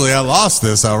 Essentially, I lost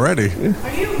this already. Are you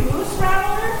Moose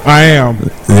Rattler? I am.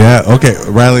 Yeah. Okay,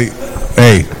 Riley.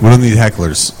 Hey, we don't need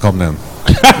hecklers. Calm down.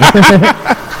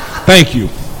 Thank you.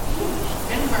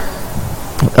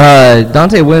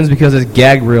 Dante wins because his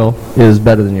gag reel is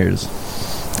better than yours.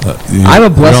 I'm a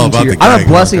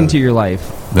blessing to your life.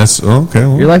 That's okay.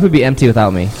 Well, your life would be empty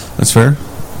without me. That's fair.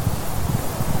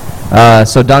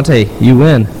 So Dante, you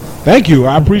win. Thank you.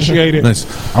 I appreciate it. Nice.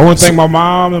 I want to thank my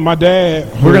mom and my dad.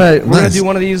 We're gonna do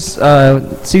one of these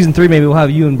season 3. Maybe we'll have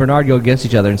you and Bernard go against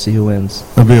each other and see who wins.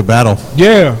 It'll be a battle.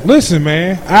 Yeah. Listen,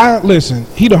 man.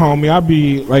 He the homie. I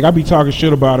be talking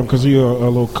shit about him because he a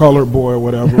little colored boy or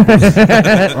whatever.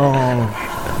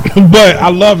 But I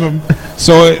love him.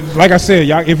 So, like I said,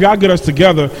 if y'all get us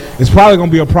together, it's probably going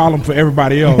to be a problem for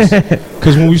everybody else.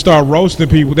 Because when we start roasting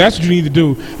people, that's what you need to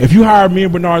do. If you hire me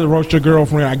and Bernard to roast your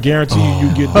girlfriend, I guarantee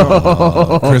you get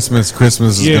done. Christmas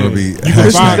is going to be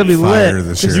gonna be fire lit.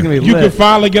 this This is year. gonna be You lit. can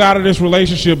finally get out of this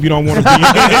relationship you don't want to be in.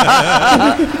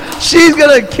 She's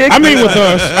gonna kick. I mean with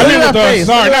us. Look at that face.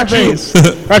 Sorry, Look at not you.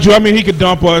 that Not you. I mean he could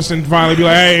dump us and finally be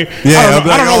like, hey, Yeah, I I'll be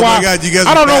don't like, know oh why. my God, you guys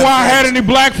I don't are know bad why I had friends. any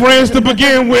black friends to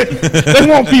begin with. They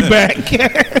won't be back.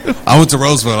 I went to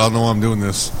Roosevelt. I don't know why I'm doing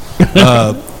this.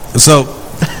 So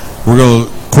we're going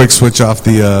to quick switch off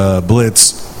the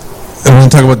Blitz. And we're going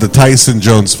to talk about the Tyson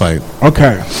Jones fight.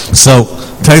 Okay. So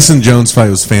Tyson Jones fight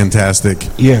was fantastic.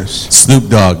 Yes. Snoop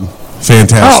Dogg,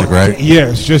 fantastic, right?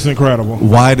 Yes, just incredible.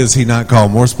 Why does he not call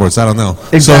more sports? I don't know.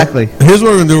 Exactly. So here's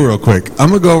what we're going to do real quick. I'm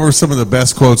going to go over some of the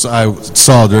best quotes I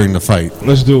saw during the fight.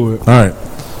 Let's do it. All right.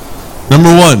 Number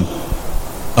 1.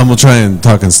 I'm going to try and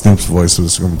talk in Snoop's voice, so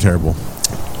it's going to be terrible.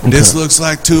 Okay. This looks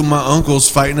like 2 of my uncles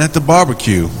fighting at the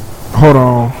barbecue. Hold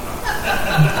on.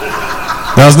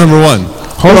 That was number 1.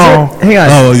 Hold on. Hang on.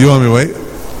 Oh, you want me to wait?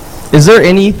 Is there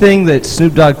anything that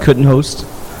Snoop Dogg couldn't host?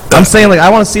 I'm saying, like, I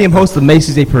want to see him host the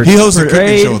Macy's Day Parade. He hosts a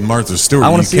cooking show with Martha Stewart. I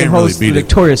want to see him host the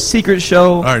Victoria's Secret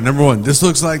show. All right, number 1. This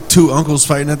looks like 2 uncles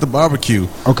fighting at the barbecue.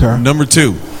 Okay. Number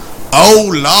 2. Oh,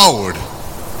 Lord.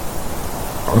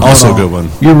 Also a good one.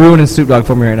 You're ruining Snoop Dogg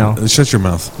for me right now. Shut your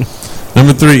mouth.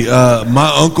 Number 3.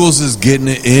 My uncles is getting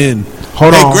it in.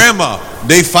 Hold on. Hey, Grandma.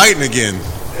 They fighting again.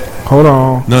 Hold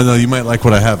on. No, you might like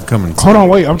what I have coming. Hold on,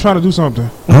 wait. I'm trying to do something.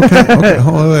 Okay.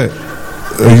 Hold on, wait.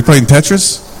 Are you playing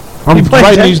Tetris? I'm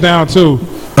writing these down too.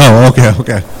 Oh,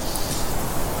 okay.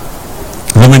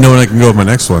 Let me know when I can go with my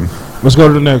next one. Let's go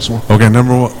to the next one. Okay,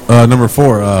 number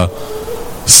 4.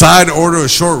 Side order of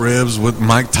short ribs with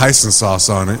Mike Tyson sauce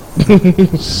on it.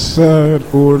 Side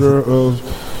order of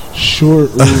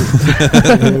short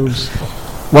ribs.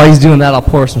 While he's doing that, I'll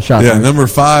pour some shots. Yeah, number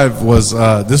 5 was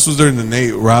this was during the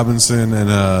Nate Robinson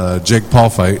and Jake Paul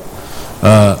fight.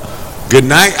 Good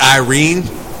night, Irene.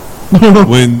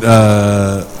 When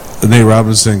Nate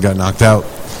Robinson got knocked out.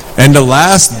 And the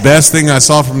last best thing I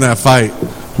saw from that fight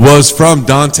was from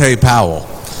Dante Powell.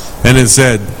 And it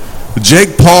said,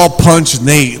 Jake Paul punched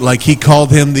Nate like he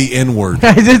called him the N-word.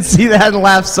 I did see that and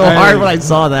laugh so hard when I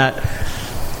saw that.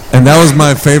 And that was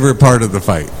my favorite part of the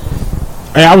fight.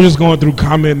 Hey, I was just going through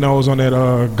comment notes on that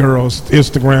girl's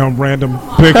Instagram random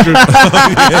pictures.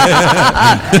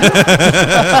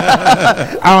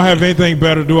 I don't have anything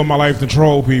better to do in my life than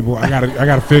troll people. I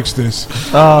gotta fix this.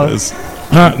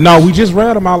 No, we just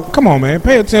read them out. Come on, man,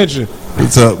 pay attention.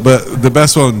 But the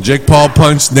best one, Jake Paul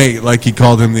punched Nate like he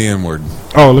called him the N-word.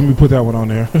 Oh, let me put that one on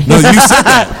there. No, you said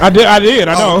that. I did.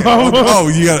 I know.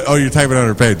 Okay. You're typing on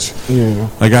her page. Yeah,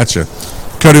 I got you.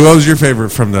 Cody, what was your favorite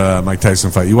from the Mike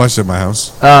Tyson fight? You watched it at my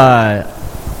house.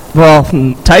 Well,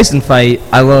 from Tyson fight,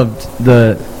 I loved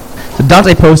the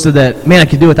Dante posted that, man, I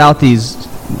could do without these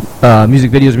music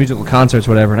videos, musical concerts,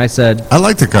 whatever. And I said, I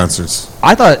like the concerts.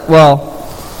 I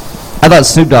thought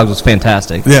Snoop Dogg's was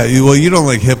fantastic. Yeah, you don't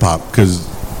like hip hop because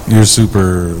you're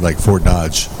super like Fort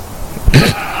Dodge.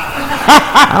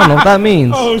 I don't know what that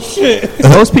means. Oh shit!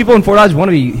 Most people in Fort Dodge want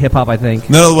to be hip hop, I think.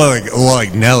 No,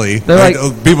 like Nelly. They're like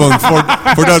people in Fort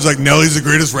Dodge like Nelly's the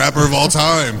greatest rapper of all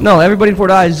time. No, everybody in Fort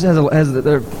Dodge has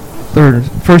their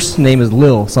first name is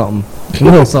Lil something.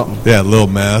 Lil something. Yeah, Lil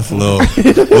Meth, Lil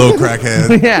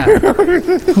Crackhead. Yeah,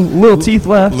 Lil Teeth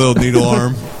Left, Lil Needle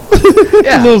Arm.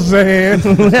 Yeah, Lil Zan.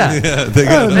 Yeah,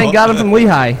 they got him from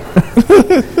Lehigh.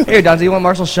 Here, Dante, you want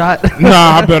Marshall's shot?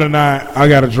 Nah, I better not. I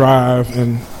gotta drive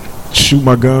and shoot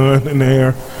my gun in the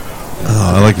air.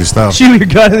 Oh, I like your style. Shoot your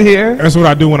gun in the air? That's what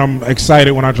I do when I'm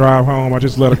excited when I drive home. I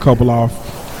just let a couple off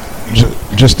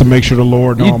just to make sure the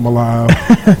Lord know I'm alive.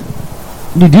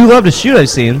 You do love to shoot, I've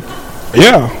seen.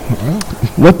 Yeah.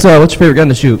 What's your favorite gun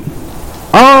to shoot?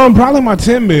 Probably my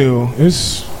 10 mil.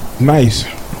 It's nice.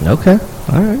 Okay.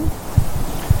 All right.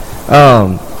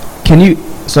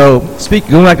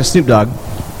 Going back to Snoop Dogg,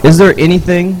 is there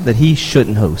anything that he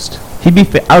shouldn't host?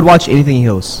 I would watch anything he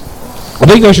hosts. I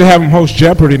think they should have him host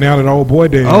Jeopardy now that old boy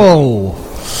did. Oh.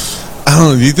 I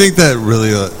don't know. Do you think that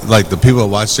really, like, the people that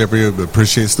watch Jeopardy would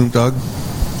appreciate Snoop Dogg?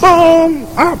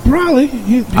 Probably.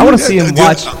 I want to see him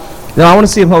watch. No, I want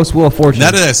to see him host Wheel of Fortune.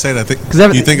 Now that I say that,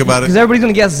 you think about it. Because everybody's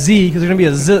going to guess Z, because there's going to be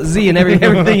a Z in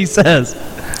everything he says.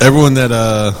 Everyone that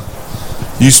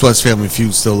used to watch Family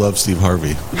Feud still loves Steve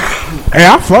Harvey. Hey,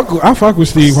 I fuck with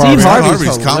Steve Harvey. Steve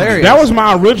Harvey's hilarious. That was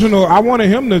my original. I wanted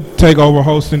him to take over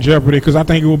hosting Jeopardy because I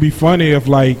think it would be funny if,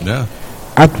 like,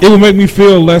 it would make me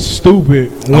feel less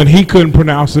stupid when he couldn't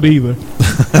pronounce it either.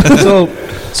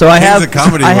 So I have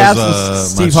some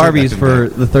Steve Harvey's for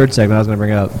the third segment I was going to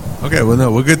bring up. Okay, well,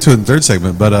 no, we'll get to it in the third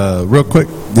segment, but real quick,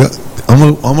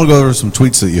 I'm gonna go over some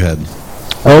tweets that you had.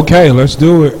 Okay, let's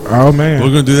do it. Oh man, we're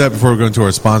gonna do that before we go into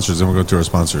our sponsors, and we're going to our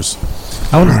sponsors.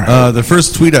 The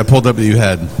first tweet I pulled up that you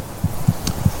had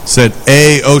said,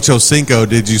 "Hey, Ocho Cinco,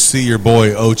 did you see your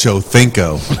boy Ocho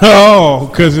Cinco?" Oh,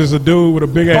 because there's a dude with a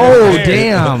big ass. Oh, head.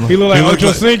 Damn! He looks like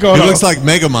Ocho Cinco. He looks like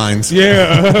Megamind.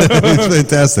 Yeah, it's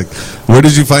fantastic. Where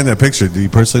did you find that picture? Do you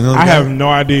personally know? I have no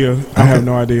idea. Okay. I have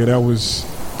no idea. That was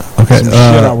some shit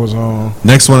I was on.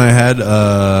 Next one I had.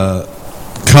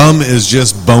 Cum is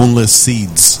just boneless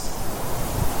seeds.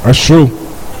 That's true.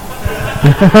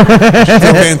 It's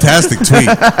a fantastic tweet.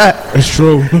 It's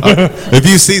true. If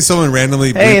you see someone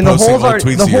randomly and the posting old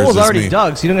tweets the of yours, hole's already me.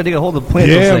 dug, so you don't got to dig a hole to plant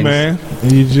those Yeah, things. man.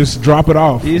 And you just drop it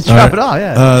off. You just drop it off,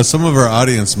 yeah. Some of our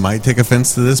audience might take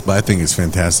offense to this, but I think it's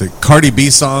fantastic. Cardi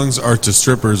B songs are to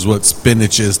strippers what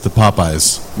spinach is to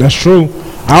Popeyes. That's true.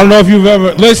 I don't know if you've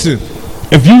ever... Listen,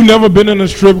 if you've never been in a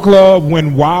strip club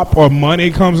when WAP or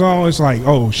Money comes on, it's like,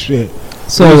 oh, shit.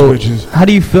 So, how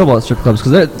do you feel about strip clubs?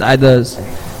 Because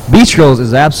Beach Girls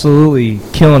is absolutely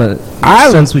killing it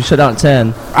since we shut down at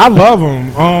 10. I love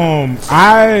them.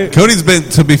 Cody's been,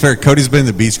 to be fair, Cody's been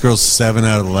to Beach Girls 7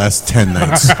 out of the last 10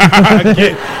 nights. I'm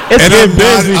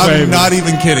not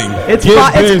even kidding. It's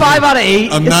 5 out of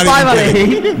 8. I'm it's not 5 out of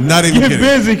even 8. Not even Get kidding.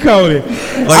 busy, Cody.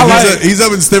 He's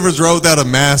up in Sniffers Road without a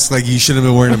mask. Like he shouldn't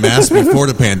have been wearing a mask before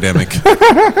the pandemic.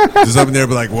 Just up in there,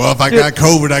 be like, well, if I got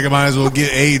COVID, I might as well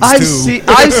get AIDS too.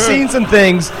 I've seen some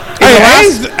things. Hey,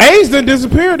 AIDS done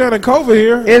disappeared out of COVID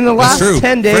here. In the last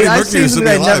 10 days, I've seen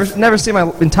something I've never seen in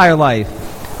my entire life.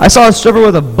 I saw a stripper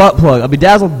with a butt plug, a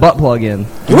bedazzled butt plug in.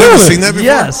 You've never seen that before?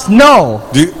 Yes. No.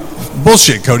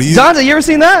 Bullshit, Cody. Dante, you ever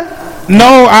seen that?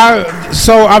 No,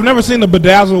 I've never seen the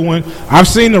bedazzled one. I've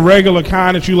seen the regular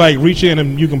kind that you like reach in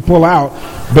and you can pull out,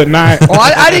 but not. Well,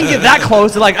 I didn't get that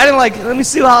close. I didn't let me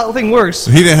see how the thing works.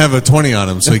 He didn't have a 20 on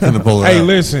him, so he couldn't pull it out. Hey,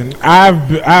 listen,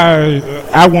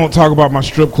 I won't talk about my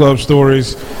strip club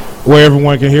stories where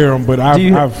everyone can hear them, but do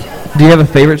you have a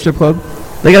favorite strip club?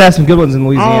 They gotta have some good ones in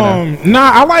Louisiana.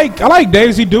 I like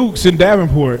Daisy Dukes in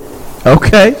Davenport.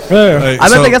 Okay. Yeah. I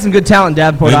bet they got some good talent in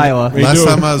Davenport, Iowa. Last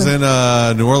time I was in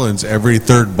New Orleans, every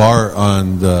third bar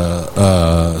on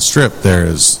the strip there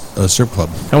is a strip club.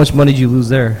 How much money did you lose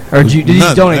there? Or did you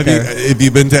donate there? Have you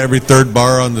been to every third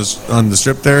bar on the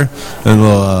strip there? And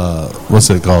what's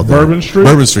it called? Bourbon Street?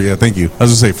 Bourbon Street, yeah, thank you. I was going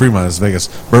to say Fremont, Las Vegas.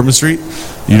 Bourbon Street,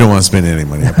 you don't want to spend any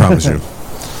money, I promise you.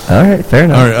 All right, fair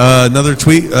enough. All right, another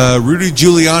tweet. Rudy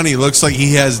Giuliani looks like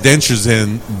he has dentures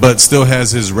in, but still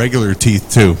has his regular teeth,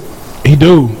 too. He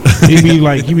do.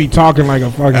 He be talking like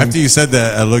a fucking. After you said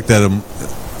that, I looked at him.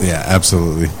 Yeah,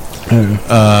 absolutely.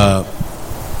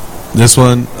 This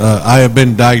one, I have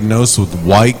been diagnosed with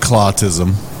white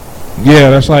clawtism. Yeah,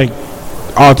 that's like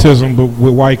autism, but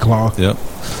with White Claw. Yep.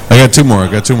 I got two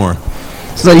more.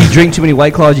 So you drink too many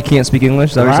White Claws, you can't speak English?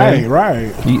 Is that what you're saying?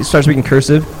 Right. You start speaking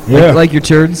cursive? Yeah. Like your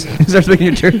turds? You start speaking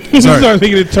your turds? You start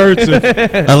speaking of turds.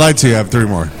 I lied to you. I have three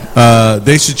more.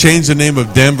 They should change the name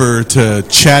of Denver to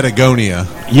Chattagonia.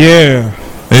 Yeah.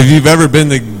 If you've ever been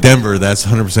to Denver, that's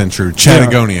 100% true.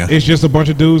 Chattagonia. Yeah. It's just a bunch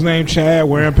of dudes named Chad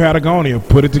wearing Patagonia.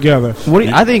 Put it together.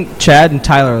 I think Chad and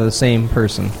Tyler are the same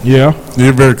person. Yeah.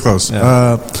 You're very close.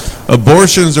 Yeah.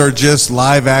 Abortions are just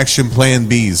live-action Plan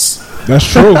Bs. That's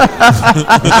true.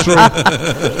 That's true.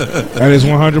 That is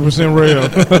 100% real.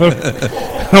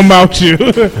 How about you?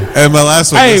 And my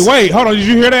last one. Hey, wait, hold on. Did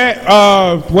you hear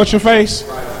that? What's your face?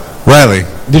 Riley.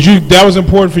 That was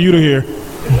important for you to hear.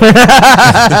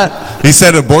 He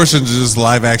said abortions are just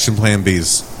live-action Plan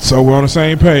Bs. So we're on the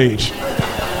same page.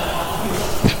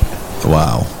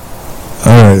 Wow.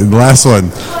 All right, last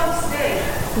one.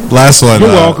 You're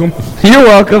welcome. You're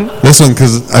welcome. This one,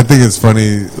 because I think it's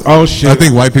funny. Oh, shit. I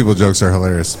think white people jokes are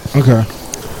hilarious. Okay.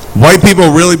 White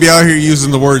people really be out here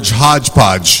using the word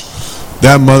hodgepodge.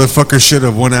 That motherfucker should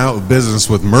have went out of business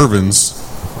with Mervin's,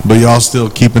 but y'all still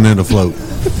keeping it afloat.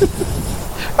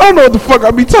 I don't know what the fuck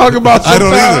I be talking about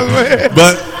sometimes, I don't either. man.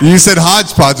 But you said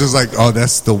hodgepodge. I was like, oh,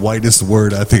 that's the whitest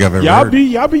word I think I've ever heard.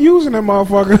 Y'all be using that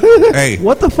motherfucker. Hey.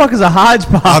 What the fuck is a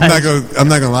hodgepodge? I'm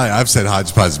not gonna lie. I've said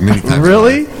hodgepodge many times.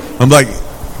 Really? I'm like,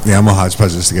 yeah, I'm gonna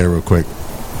hodgepodge this together real quick.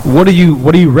 What are you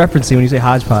referencing when you say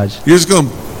hodgepodge? You're just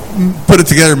gonna put it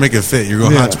together and make it fit. You're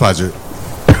gonna hodgepodge it.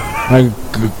 Like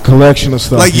a collection of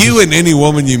stuff. Like you and any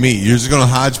woman you meet, you're just gonna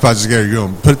hodgepodge it together. You're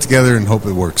gonna put it together and hope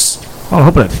it works. Oh, I'm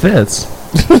hoping it fits.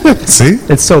 See?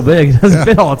 It's so big. It doesn't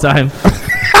fit all the time.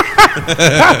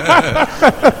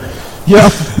 Yeah.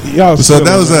 So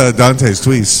that was Dante's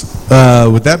tweets.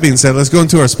 With that being said, let's go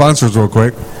into our sponsors real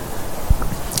quick.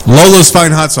 Lola's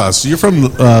Fine Hot Sauce. You're from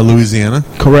Louisiana.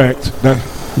 Correct.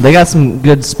 They got some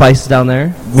good spices down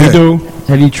there. We do.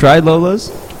 Have you tried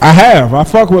Lola's? I have. I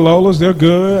fuck with Lola's. They're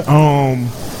good.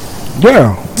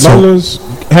 Yeah. Lola's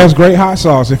has great hot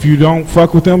sauce. If you don't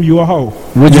fuck with them, you a hoe.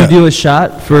 Would you do a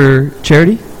shot for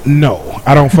charity? No,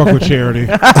 I don't fuck with charity.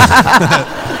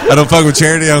 I don't fuck with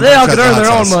charity. They all can earn their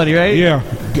own money, right? Yeah.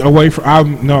 Away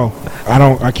from no.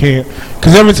 I can't.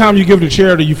 Because every time you give to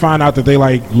charity, you find out that they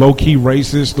like low-key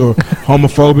racist or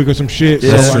homophobic or some shit.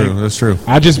 Yeah, so, that's true.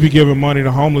 I just be giving money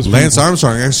to homeless Lance people.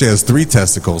 Armstrong actually has 3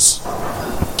 testicles.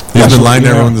 He's been lying to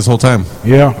everyone this whole time.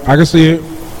 Yeah, I can see it.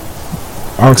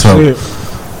 I can see it.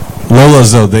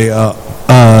 Lola's, though, they... so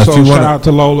if you shout out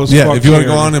to Lola's. Yeah, if you want to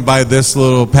go on and buy this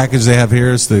little package they have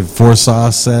here, it's the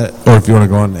 4-sauce set. Or if you want to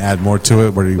go on and add more to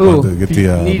it, where do you want to get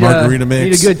the margarita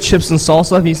mix? Need a good chips and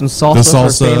salsa. If you need some salsa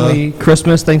for family,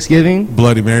 Christmas, Thanksgiving.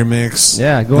 Bloody Mary mix.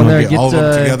 Yeah, go in there and get all of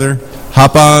them together.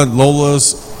 Hop on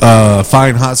Lola's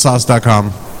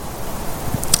finehotsauce.com.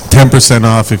 10%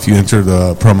 off if you enter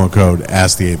the promo code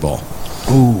AskTheAightBall.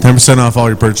 10% off all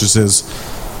your purchases.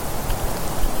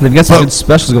 They've got some good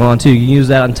specials going on too. You can use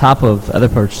that on top of other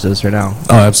purchases right now.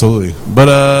 Oh, absolutely. But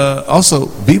also,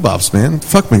 Bebops, man.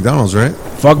 Fuck McDonald's, right?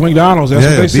 Fuck McDonald's. That's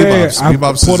what they Bebops. said.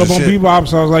 Bebops I pulled is up the on shit.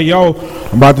 Bebops. I was like, yo,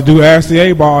 I'm about to do Ask the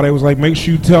A-Ball. They was like, make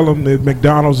sure you tell them that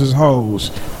McDonald's is hoes.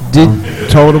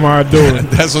 Told them I'd do it.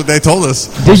 That's what they told us.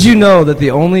 Did you know that the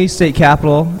only state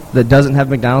capital that doesn't have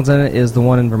McDonald's in it is the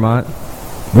one in Vermont?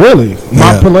 Really?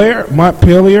 Yeah. Montpelier?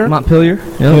 Montpelier?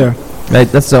 Yeah. Right,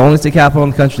 that's the only state capital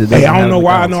in the country that doesn't Hey, I have don't know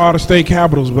why I McDonald's. know all the state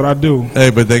capitals, but I do. Hey,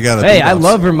 but they got a Hey, I Bebops.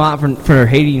 love Vermont for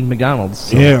hating McDonald's.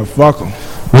 So. Yeah, fuck them.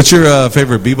 What's your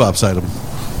favorite Bebops item?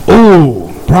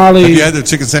 Ooh, probably. Have you had their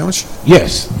chicken sandwich?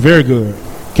 Yes, very good.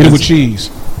 Get it with cheese.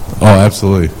 Oh,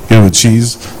 absolutely. Get it with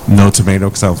cheese, no tomato,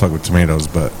 because I don't fuck with tomatoes,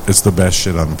 but it's the best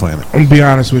shit on the planet. I'm gonna be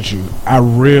honest with you. I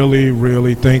really,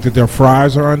 really think that their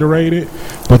fries are underrated.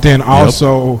 But then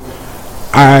also,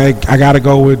 I gotta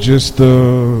go with just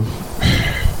the.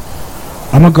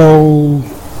 I'm gonna go.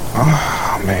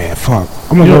 Oh man, fuck.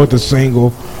 I'm gonna go with the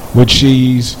single with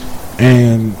cheese,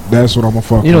 and that's what I'm gonna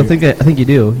fuck. You don't with. think that? I think you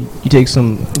do. You take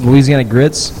some Louisiana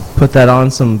grits, put that on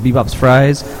some Bebop's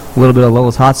fries, a little bit of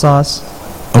Lola's hot sauce.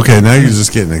 Okay, now you're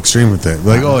just getting extreme with it.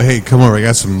 Like, oh, hey, come over. I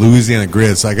got some Louisiana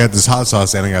grits. I got this hot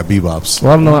sauce, and I got Bebops.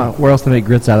 Well, I don't know where else to make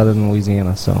grits out other than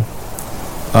Louisiana. So.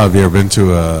 Have you ever been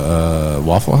to a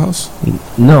Waffle House?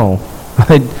 No,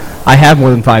 I have more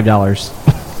than $5.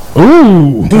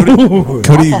 Ooh,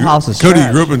 Cody, Waffle House is Cody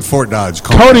trash. grew up in Fort Dodge.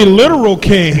 Cody, literal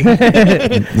king.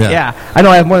 Yeah, I know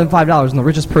I have more than $5. I'm the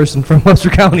richest person from Webster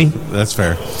County. That's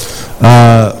fair.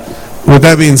 With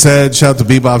that being said, shout out to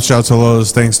Bebop, shout out to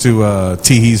Lowe's. Thanks to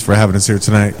Teehees for having us here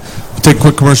tonight. We'll take a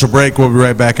quick commercial break. We'll be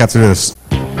right back after this.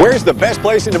 Where's the best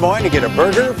place in Des Moines to get a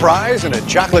burger, fries, and a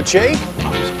chocolate shake?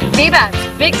 Bebop's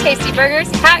big tasty burgers,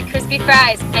 hot crispy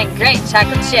fries, and great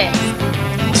chocolate shakes.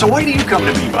 So why do you come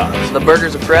to Bebop's? The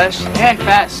burgers are fresh and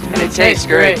fast, and it tastes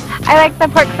great. I like the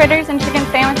pork fritters and chicken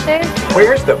sandwiches.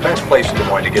 Where's the best place in Des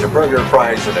Moines to get a burger,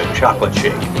 fries, and a chocolate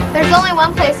shake? There's only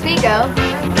one place we go.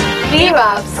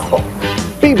 Bebop's.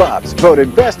 Bebop's,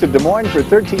 voted best of Des Moines for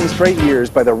 13 straight years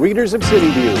by the readers of City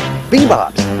View.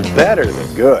 Bebop's, better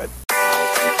than good.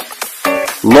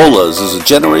 Lola's is a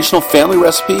generational family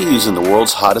recipe using the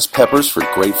world's hottest peppers for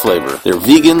great flavor. They're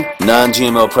vegan,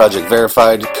 non-GMO project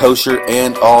verified, kosher,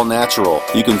 and all natural.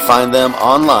 You can find them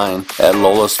online at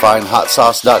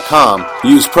lolasfinehotsauce.com.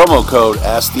 Use promo code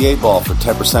AskThe8Ball for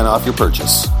 10% off your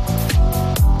purchase.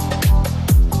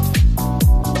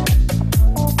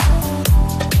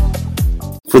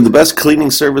 For the best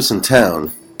cleaning service in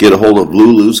town, get a hold of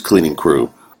Lulu's Cleaning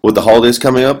Crew. With the holidays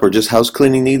coming up or just house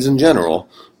cleaning needs in general,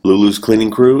 Lulu's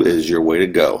Cleaning Crew is your way to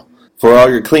go. For all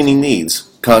your cleaning needs,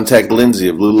 contact Lindsay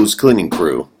of Lulu's Cleaning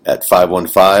Crew at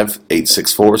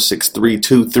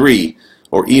 515-864-6323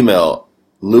 or email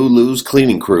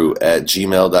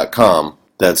luluscleaningcrew@gmail.com.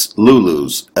 That's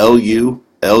Lulu's,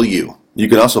 L-U-L-U. You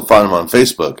can also find them on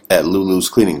Facebook at Lulu's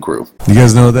Cleaning Crew. You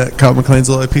guys know that Kyle McLean's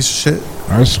a little piece of shit?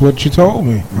 That's what you told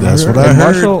me. That's what I heard.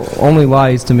 Marshall only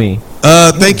lies to me.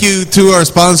 Thank you to our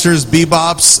sponsors,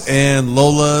 Bebops and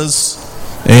Lola's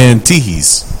and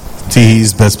Teehees.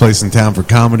 Teehees, best place in town for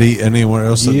comedy. Anyone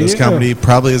else that does comedy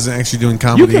probably isn't actually doing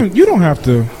comedy. You don't have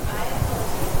to.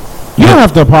 You don't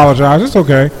have to apologize. It's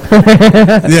okay.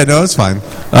 Yeah, no, it's fine.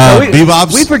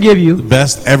 Bebop's, we forgive you.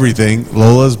 Best everything.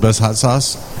 Lola's, best hot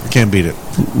sauce. Can't beat it.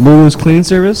 Lulu's cleaning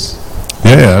service.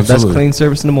 Yeah, absolutely. Best cleaning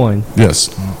service in Des Moines. Yes,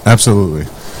 absolutely.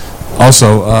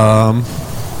 Also,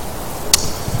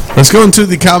 let's go into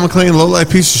the Kyle McLean Low Life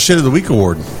Piece of Shit of the Week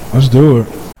award. Let's do it.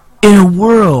 In a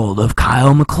world of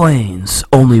Kyle McLean's,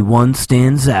 only one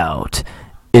stands out.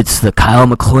 It's the Kyle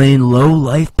McLean Low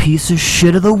Life Piece of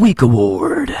Shit of the Week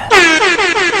award. All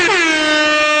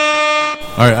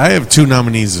right, I have 2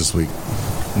 nominees this week.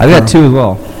 I got 2 as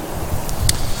well.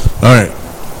 All right.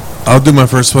 I'll do my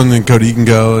first one, then Cody, you can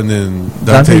go, and then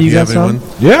Dante, you you have got anyone?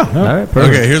 some? Yeah. All right,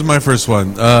 perfect. Okay, here's my first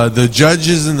one. The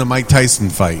judges in the Mike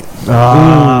Tyson fight.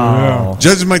 Oh.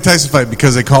 Judges Mike Tyson fight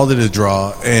because they called it a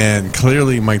draw, and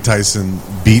clearly Mike Tyson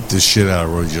beat the shit out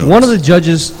of Roy Jones. One of the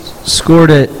judges scored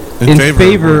it in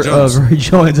favor of of Roy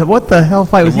Jones. What the hell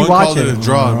fight was he one watching? called it a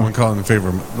draw, and one called it in favor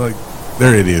of, like,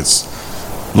 they're idiots.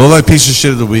 Low Life Piece of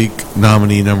Shit of the Week,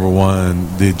 nominee number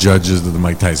 1, the judges of the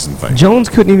Mike Tyson fight. Jones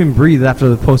couldn't even breathe after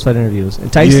the post-fight interviews.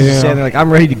 And Tyson's just standing there like, I'm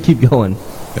ready to keep going.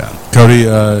 Yeah. Cody,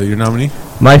 your nominee?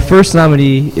 My first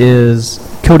nominee is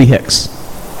Cody Hicks.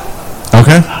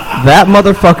 Okay. That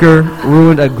motherfucker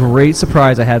ruined a great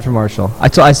surprise I had for Marshall.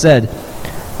 I said,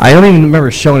 I don't even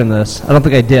remember showing him this. I don't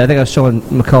think I did. I think I was showing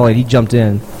McCauley, and he jumped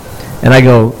in. And I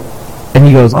go, and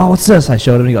he goes, oh, what's this? I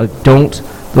showed him. He goes, the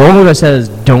only word I said is,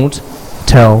 don't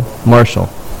tell Marshall.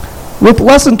 With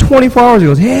less than 24 hours, he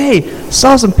goes, "Hey,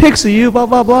 saw some pics of you, blah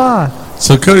blah blah."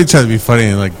 So Cody tried to be funny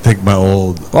and like take my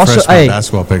old freshman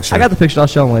basketball picture. I got the picture. I'll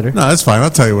show him later. No, that's fine. I'll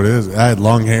tell you what it is. I had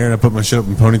long hair and I put my shit up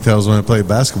in ponytails when I played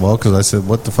basketball because I said,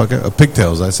 "What the fuck?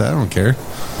 Pigtails." I said, "I don't care.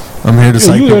 I'm here to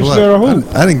psych people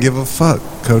out." I didn't give a fuck,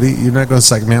 Cody. You're not going to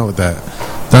psych me out with that.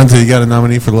 Dante, you got a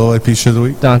nominee for Low Life Piece Shit of the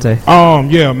Week? Dante.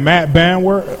 Yeah, Matt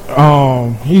Banwart.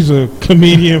 He's a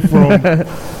comedian from.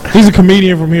 He's a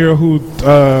comedian from here who.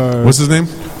 What's his name?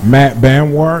 Matt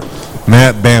Banwart.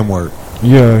 Matt Banwart.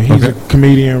 Yeah, he's a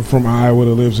comedian from Iowa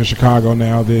that lives in Chicago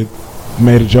now that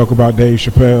made a joke about Dave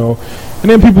Chappelle. And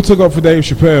then people took up for Dave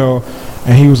Chappelle,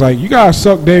 and he was like, "You guys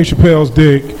suck Dave Chappelle's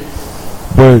dick,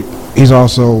 but he's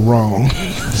also wrong."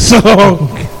 So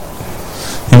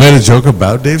he made a joke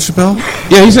about Dave Chappelle?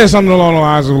 Yeah, he said something along the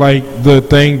lines of like the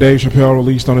thing Dave Chappelle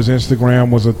released on his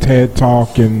Instagram was a TED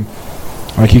Talk, and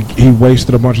like he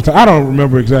wasted a bunch of time. I don't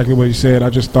remember exactly what he said. I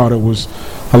just thought it was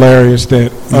hilarious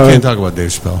that you can't talk about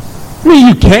Dave Chappelle. I mean,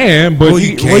 you can, but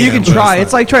you can try.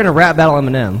 It's like trying to rap battle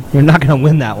Eminem. You're not going to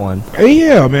win that one.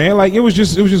 Yeah, man. Like it was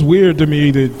just weird to me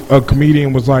that a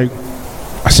comedian was like,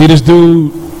 "I see this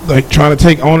dude like trying to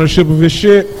take ownership of his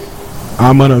shit.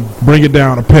 I'm gonna bring it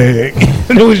down a peg."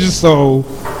 And it was just so.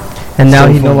 And now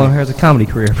so he funny. no longer has a comedy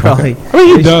career, probably. I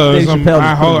mean, he does.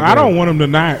 I don't want him to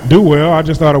not do well. I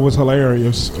just thought it was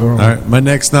hilarious. All right, my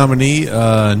next nominee,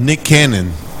 Nick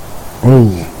Cannon. Oh,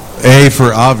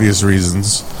 for obvious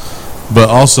reasons. But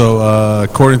also,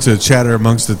 according to chatter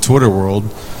amongst the Twitter world,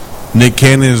 Nick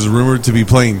Cannon is rumored to be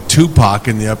playing Tupac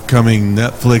in the upcoming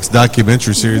Netflix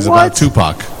documentary series about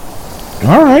Tupac.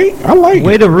 All right, I like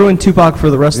Way to ruin Tupac for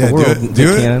the rest of the world, Nick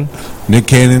Cannon. Nick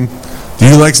Cannon. Do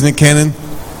you like Nick Cannon?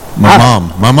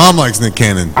 My mom likes Nick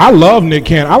Cannon. I love Nick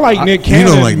Cannon. I like Nick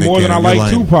Cannon don't like Nick more Cannon. than I You're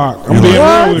like lying. Tupac. I'm You're being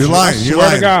lying. real with You're you. lying. I You're swear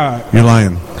lying. to God. You're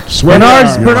lying. Swear to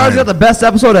God. Bernard's got the best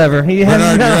episode ever. He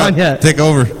hasn't Bernard, been on yet. Take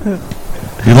over.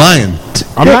 You're lying.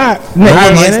 I'm not.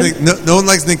 No one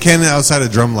likes Nick Cannon outside of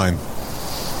Drumline.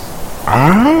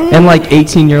 And like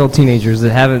 18-year-old teenagers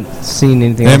that haven't seen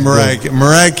anything And else.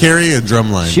 Mariah Carey and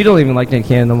Drumline. She don't even like Nick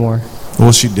Cannon no more.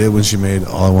 Well, she did when she made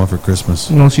All I Want for Christmas.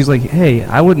 No, she's like, "Hey,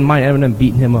 I wouldn't mind Eminem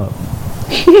beating him up."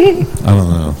 I don't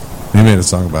know. He made a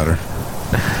song about her.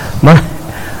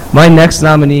 My next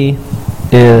nominee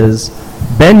is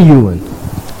Ben Eulin.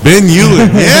 Ben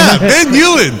Eulin. Yeah, Ben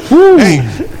Eulin. Hey,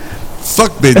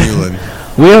 fuck Ben Eulin.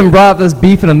 We haven't brought up this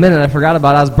beef in a minute. I forgot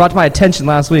about it. I was brought to my attention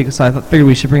last week, so I figured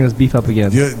we should bring this beef up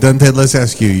again. Dante, let's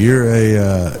ask you. You're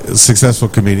a successful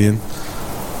comedian.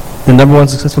 The number one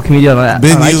successful comedian on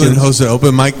Ben on Eulin iTunes. hosted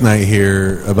open mic night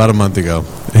here about a month ago,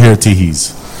 here at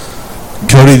Teehees.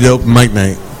 Cody did open mic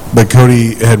night, but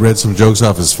Cody had read some jokes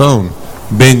off his phone.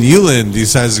 Ben Eulin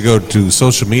decides to go to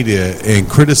social media and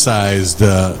criticize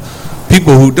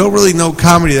people who don't really know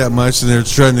comedy that much, and they're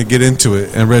trying to get into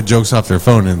it, and read jokes off their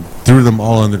phone and threw them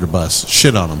all under the bus.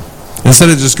 Shit on them. Instead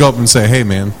of just go up and say, "Hey,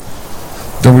 man,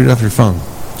 don't read it off your phone."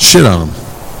 Shit on them.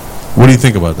 What do you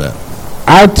think about that?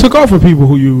 I took off for people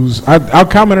who use. I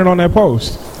commented on that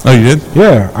post. Oh, you did?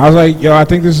 Yeah, I was like, "Yo, I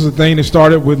think this is a thing that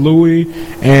started with Louis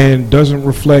and doesn't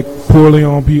reflect poorly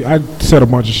on people." I said a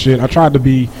bunch of shit. I tried to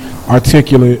be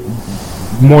articulate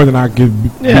more than I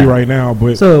could be right now,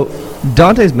 but So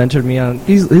Dante's mentored me on.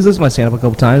 He's listened to my stand up a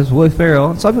couple times. Willie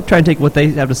Farrell. So I'm trying to take what they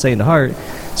have to say into heart.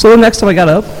 So the next time I got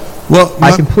up,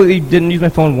 I completely didn't use my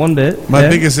phone one bit. My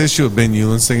biggest issue with Ben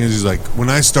Eulin's thing is he's like, when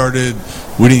I started,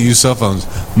 we didn't use cell phones.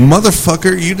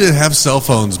 Motherfucker, you didn't have cell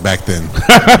phones back then. You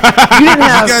didn't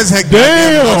have. You guys had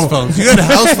goddamn house phones. You had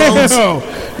house phones.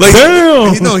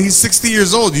 Like, he's 60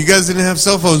 years old. You guys didn't have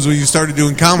cell phones when you started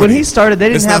doing comedy. When he started, they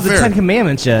didn't It's have not the fair. 10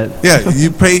 Commandments yet. Yeah, you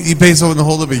pay someone to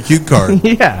hold up a cue card.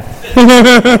 Yeah.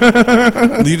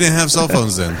 You didn't have cell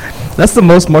phones then. That's the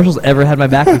most Marshall's ever had my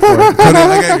back before. Cody,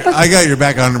 I got your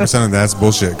back 100% of that. That's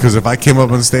bullshit. Because if I came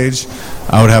up on stage,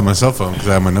 I would have my cell phone because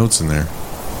I have my notes in there.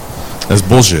 That's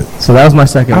bullshit. So that was my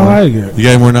second one. I like it. You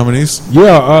got any more nominees?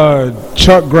 Yeah,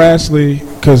 Chuck Grassley,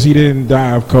 because he didn't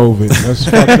die of COVID. That's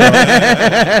fucked up.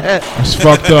 That's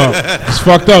fucked up. It's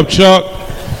fucked up, Chuck.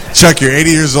 Chuck, you're 80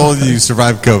 years old and you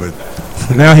survived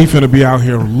COVID. Now he finna be out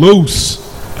here loose.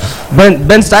 Ben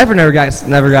Stifer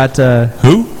never got.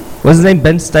 Who? What's his name?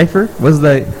 Ben Stifer?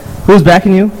 Who was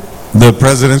backing you? The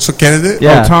presidential candidate?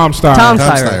 Yeah. Oh, Tom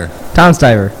Steyer. Tom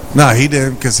Stiver. No, he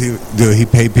didn't because he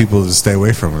paid people to stay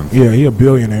away from him. Yeah, he a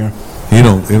billionaire. He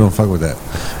don't fuck with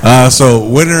that. So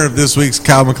winner of this week's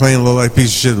Kyle McLean Low Life Piece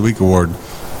of Shit of the Week award,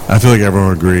 I feel like everyone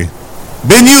would agree.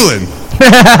 Ben Eulin.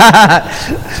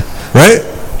 Right?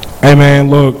 Hey man,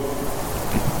 look,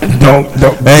 Don't.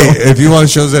 Hey, if you want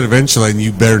shows at Adventureland,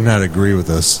 you better not agree with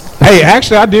us. Hey,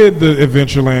 actually, I did the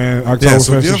Adventureland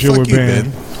Oktoberfest and shit with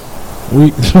Ben.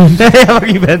 Fuck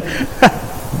you, Ben.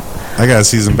 I got a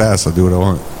season pass. I'll do what I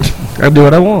want. I'll do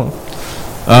what I want.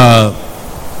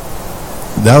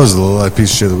 That was the Low Life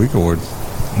Piece of Shit of the Week award.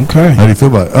 Okay. How do you feel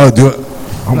about it? Oh, do it.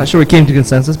 I'm not sure we came to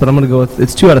consensus, but I'm going to go with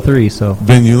it's 2 out of 3. So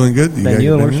Ben Euland good? Ben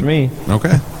Euland works for me.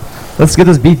 Okay. Let's get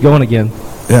this beat going again.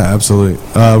 Yeah, absolutely.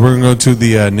 We're going to go to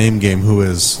the name game. Who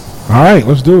is? All right,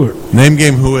 let's do it. Name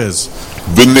game. Who is?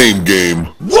 The name game.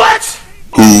 What?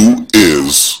 Who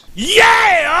is?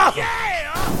 Yeah!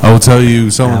 I will tell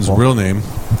you someone's real name,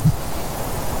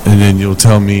 and then you'll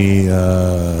tell me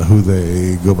who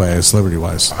they go by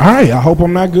celebrity-wise. All right, I hope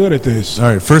I'm not good at this.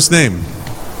 All right, first name.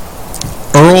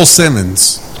 Earl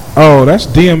Simmons. Oh, that's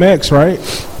DMX, right?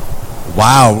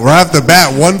 Wow, right off the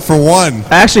bat, 1 for 1. I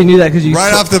actually knew that because you...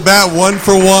 Right off the bat, 1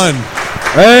 for 1.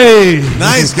 Hey!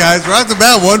 Nice, guys. Right off the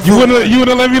bat, 1 for 1. You would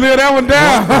have let me lay that one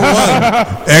down. 1 for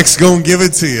 1. X gonna give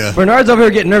it to you. Bernard's over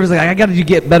here getting nervous. Like, I got to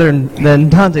get better than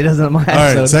Dante does in my episode.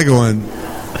 All right, second one.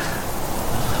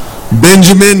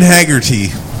 Benjamin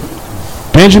Haggerty.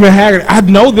 Benjamin Haggerty. I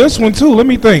know this one, too. Let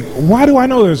me think. Why do I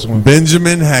know this one?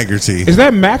 Benjamin Haggerty. Is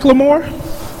that Macklemore?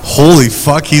 Holy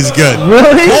fuck, he's good.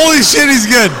 Really? Holy shit, he's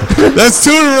good. That's 2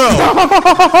 in a row.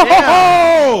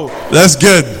 That's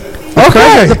good.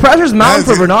 Okay. The pressure's mounting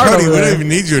for Bernard Cody, over we there. don't even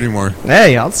need you anymore.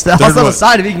 Hey, I'll step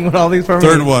aside if you can win all these for me.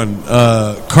 Third one.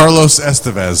 Carlos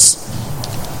Estevez.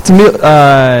 To me,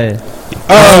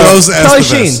 Carlos Charlie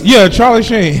Estevez. Sheen. Yeah, Charlie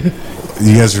Sheen.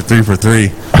 You guys are 3 for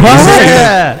 3.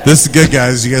 Yeah. This is good,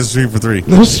 guys. You guys are 3 for 3.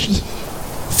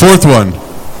 Fourth one.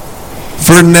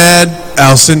 Ferdinand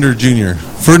Alcindor Jr.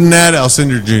 Ferdinand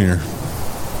Alcindor Jr.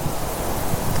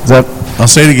 Is that? I'll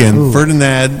say it again. Ooh.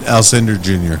 Ferdinand Alcindor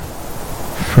Jr.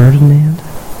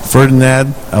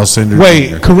 Ferdinand Alcindor Wait,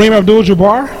 Jr. Kareem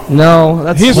Abdul-Jabbar? No,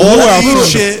 that's Holy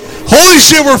shit. Holy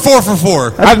shit, we're 4 for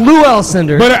 4. That's Lou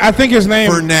Alcindor. But I think his name...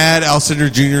 Ferdinand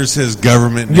Alcindor Jr. is his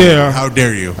government name. Yeah. How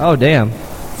dare you? Oh, damn.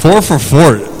 4 for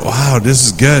 4. Wow, this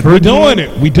is good. We're doing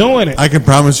it. We doing it. I can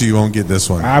promise you won't get this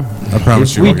one. I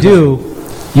promise you we won't get do,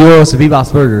 you owe us a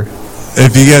Bebop's burger.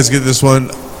 If you guys get this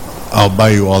one, I'll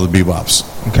buy you all the Bebops.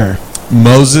 Okay.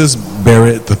 Moses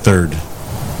Barrett III.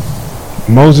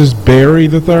 Moses Berry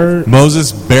the Third?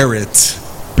 Moses Barrett.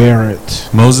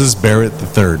 Moses Barrett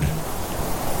III.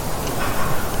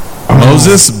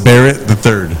 Moses Barrett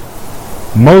III.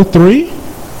 Mo 3? I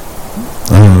don't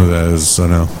know who that is, so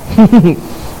no.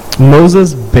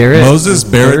 Moses Barrett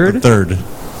III.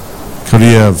 Cody,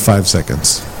 you have 5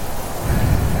 seconds.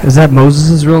 Is that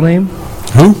Moses' real name?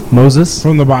 Who? Moses?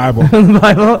 From the Bible. From the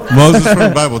Bible? Moses from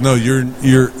the Bible. No,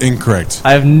 you're incorrect.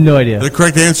 I have no idea. The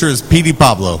correct answer is P.D.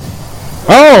 Pablo.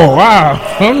 Oh, wow.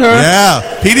 Okay. Yeah,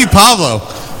 P.D. Pablo.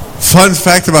 Fun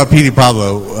fact about P.D.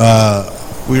 Pablo.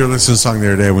 We were listening to a song the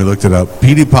other day and we looked it up.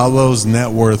 P.D. Pablo's net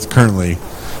worth currently,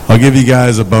 I'll give you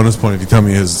guys a bonus point if you tell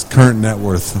me his current net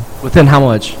worth. Within how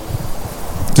much?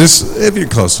 Just if you're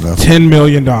close enough. $10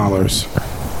 million.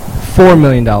 $4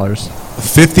 million.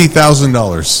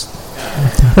 $50,000.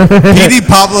 P.D.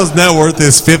 Pablo's net worth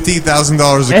is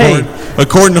 $50,000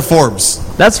 according to Forbes.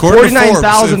 That's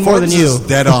 $49,000 more than you. Is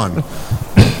dead on.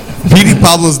 P.D.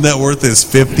 Pablo's net worth is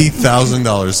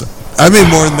 $50,000. I made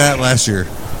more than that last year.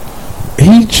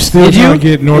 He still trying to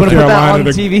get North Carolina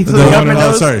to TV so no, the government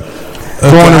knows? sorry.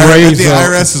 If the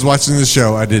IRS is watching this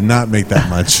show, I did not make that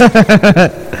much.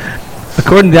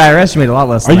 According to the IRS, you made a lot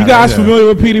less. Are you guys familiar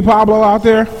with P.D. Pablo out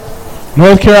there?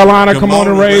 North Carolina, come on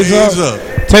and raise up.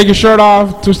 Take your shirt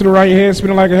off, twist it around your head,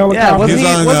 spinning like a helicopter.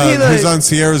 Yeah, he's on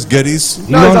Sierra's Goodies.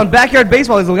 No, he's on Backyard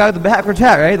Baseball. He's the guy with the backwards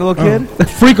hat, right? The little kid.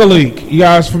 Freaka League. You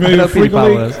guys familiar with Freaka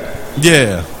League?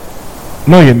 Yeah.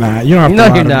 No, you're not. You don't have to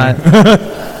No, you're not.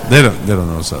 They don't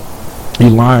know what's up. You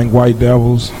lying white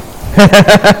devils.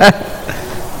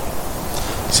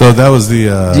 So that was the.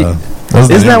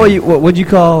 Isn't that what would you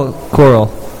call Coral?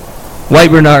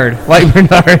 White Bernard. White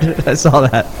Bernard. I saw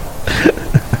that.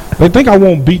 They think I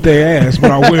won't beat their ass,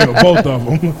 but I will. Both of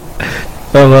them.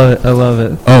 I love it. I love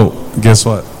it. Oh, guess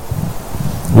what?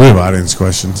 We have audience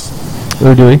questions.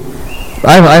 What do we?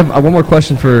 I have one more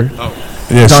question for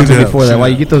Dante before that. While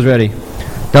you get those ready,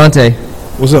 Dante,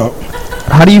 what's up?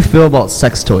 How do you feel about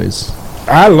sex toys?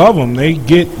 I love them. They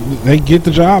get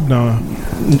the job done.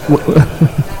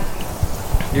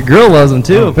 Your girl loves them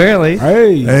too, apparently.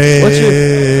 Hey.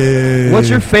 What's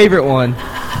your favorite one?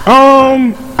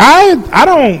 I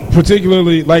don't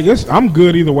particularly like this. I'm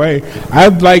good either way.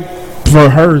 I'd like for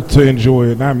her to enjoy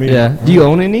it, not me. Yeah. Do you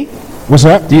own any? What's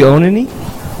that? Do you own any?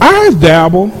 I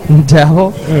dabble.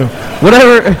 Dabble? Yeah.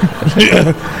 Whatever.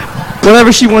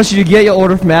 Whatever she wants you to get, you'll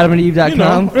order from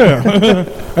AdamandEve.com. Yeah,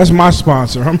 that's my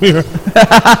sponsor. I'm here.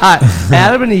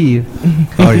 Adam and Eve.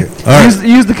 Oh, yeah. All right.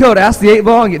 Use the code Ask the 8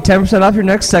 Ball and get 10% off your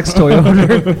next sex toy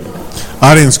order.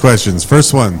 Audience questions.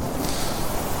 First one.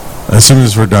 I assume this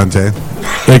is for Dante.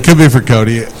 It could be for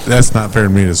Cody. That's not fair to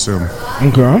me to assume.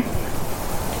 Okay.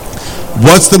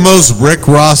 What's the most Rick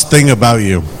Ross thing about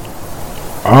you?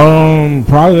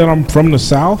 Probably that I'm from the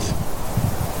South.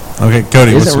 Okay,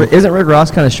 Cody. Isn't Rick Ross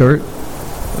kind of short?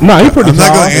 No, he's pretty tall.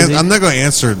 I'm not going to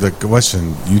answer the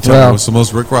question. You tell me what's the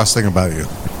most Rick Ross thing about you.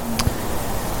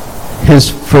 His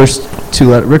first two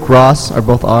letters, Rick Ross, are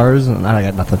both R's, and I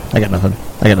got nothing.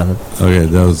 Okay,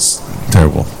 that was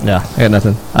terrible. Yeah, I got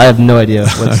nothing. I have no idea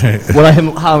how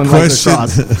I'm like Rick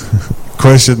Ross.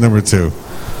 Question number 2.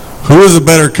 Who is a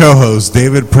better co-host,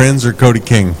 David Prinz or Cody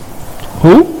King?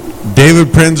 Who?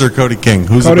 David Prinz or Cody King?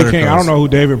 Who's Cody a better King? co-host? I don't know who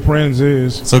David Prinz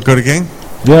is. So Cody King?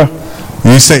 Yeah.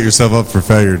 You set yourself up for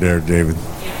failure there, David.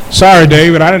 Sorry,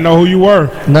 David. I didn't know who you were.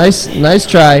 Nice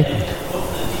try.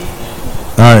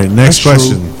 All right, next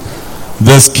question. True.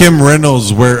 Does Kim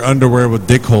Reynolds wear underwear with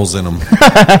dick holes in them?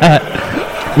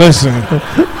 Listen,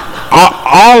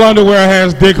 all underwear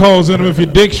has dick holes in them if your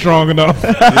dick's strong enough.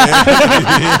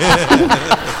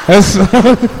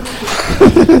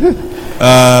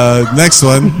 Next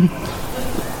one.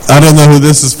 I don't know who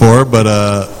this is for, but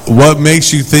what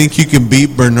makes you think you can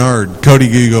beat Bernard? Cody,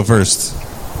 you go first.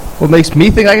 What makes me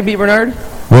think I can beat Bernard?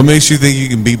 What makes you think you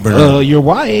can beat Bernard? You're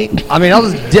white. I mean, I'll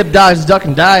just dip, dodge, duck,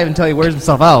 and dive until he wears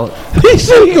himself out. He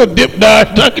said he gonna dip,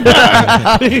 dodge, duck, and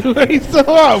dive. He's so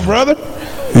out, brother.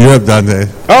 You're up, Dante.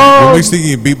 What makes you think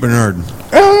you can beat Bernard?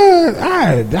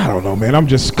 I don't know, man. I'm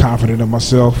just confident in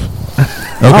myself.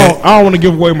 Okay. I don't want to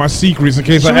give away my secrets in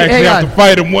case I actually have to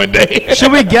fight him one day.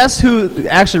 Should we guess who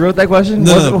actually wrote that question?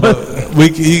 No,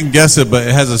 you can guess it, but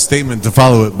it has a statement to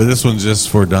follow it. But this one's just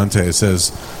for Dante. It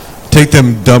says, "Take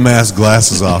them dumbass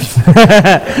glasses off."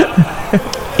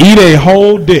 Eat a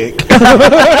whole dick.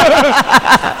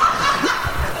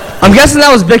 I'm guessing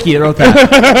that was Vicky that wrote that.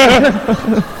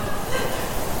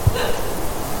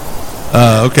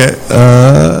 Okay.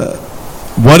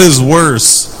 What is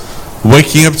worse?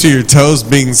 Waking up to your toes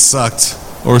being sucked,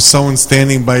 or someone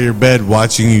standing by your bed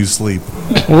watching you sleep?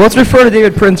 Well, let's refer to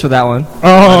David Prinz for that one.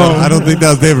 I don't think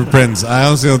that was David Prinz. I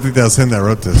honestly don't think that was him that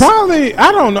wrote this. Probably,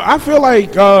 I don't know. I feel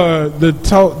like the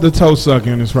toe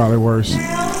sucking is probably worse.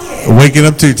 Waking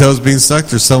up to your toes being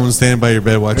sucked, or someone standing by your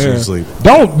bed watching you sleep?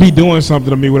 Don't be doing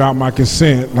something to me without my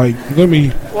consent. Like, let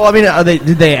me. Well, I mean,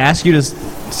 did they ask you to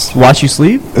watch you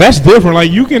sleep? That's different. Like,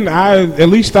 you can. At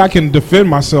least I can defend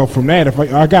myself from that. If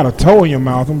I got a toe in your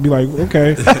mouth, I'm gonna be like,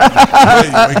 okay,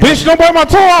 bitch, don't bite my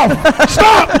toe off.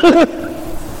 Stop.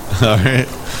 All right.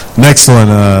 Next one.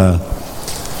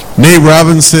 Nate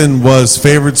Robinson was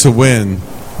favored to win.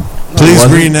 Please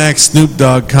reenact Snoop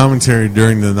Dogg commentary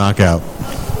during the knockout.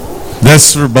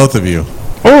 That's for both of you.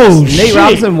 Oh, Nate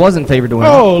Robinson wasn't favored to win.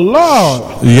 Oh,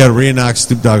 Lord. You got to reenact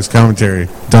Snoop Dogg's commentary.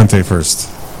 Dante first.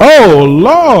 Oh,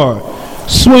 Lord.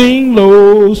 Swing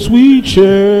low, sweet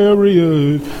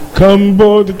chariot, come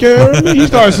aboard to carry me. He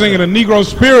started singing a Negro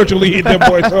spiritual. He hit that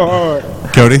boy so hard.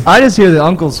 Cody? I just hear the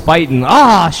uncles fighting.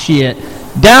 Ah, shit.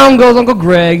 Down goes Uncle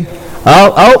Greg.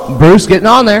 Oh, Bruce getting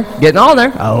on there.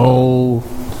 Oh.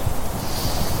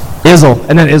 Izzle.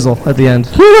 And then Izzle at the end.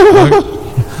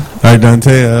 All right,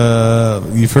 Dante,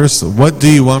 you first. What do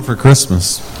you want for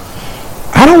Christmas?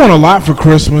 I don't want a lot for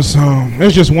Christmas.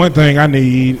 There's just one thing I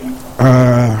need.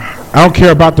 I don't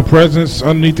care about the presents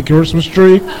underneath the Christmas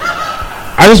tree.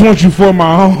 I just want you for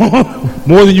my own,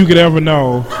 more than you could ever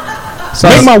know. So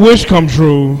make my wish come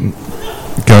true.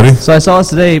 Cody? So I saw this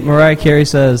today. Mariah Carey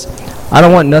says, I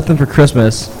don't want nothing for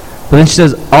Christmas. But then she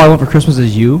says, all I want for Christmas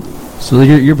is you. So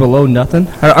you're below nothing?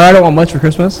 Or I don't want much for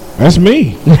Christmas? That's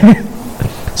me.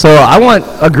 So I want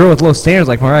a girl with low standards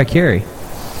like Mariah Carey.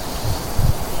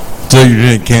 So you're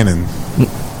Nick Cannon.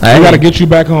 I got to get you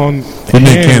back on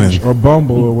Hinge or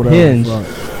Bumble or whatever. Hinge. We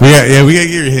got to get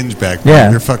your Hinge back. Yeah.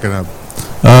 You're fucking up.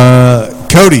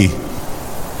 Cody,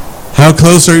 how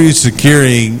close are you to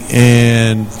securing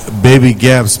and Baby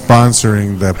Gap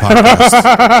sponsoring the podcast?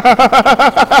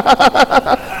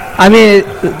 I mean,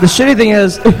 the shitty thing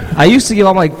is, I used to give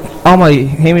all my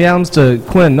hand-me-downs to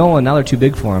Quinn and Nolan. Now they're too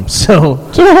big for them. So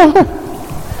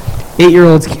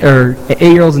 8-year-olds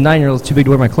and 9-year-olds too big to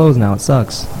wear my clothes now. It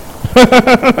sucks. All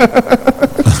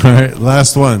right,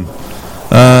 last one.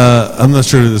 I'm not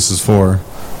sure who this is for.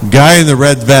 Guy in the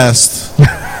red vest.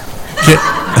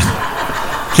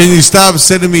 Can you stop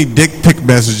sending me dick pic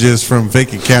messages from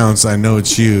fake accounts? I know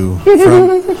it's you.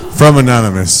 From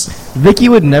Anonymous. Vicky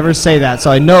would never say that, so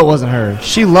I know it wasn't her.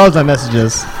 She loves my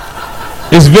messages.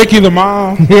 Is Vicky the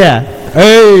mom? Yeah.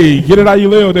 Hey, get it how you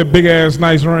live with that big ass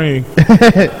nice ring.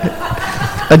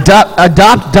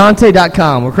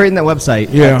 AdoptDante.com. We're creating that website.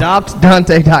 Yeah.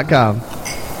 AdoptDante.com.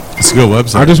 It's a good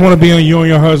website. I just want to be on you and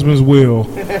your husband's will.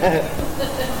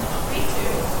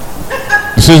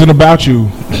 This isn't about you.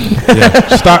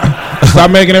 Yeah.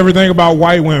 Stop making everything about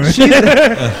white women.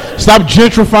 Stop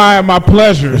gentrifying my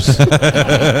pleasures. All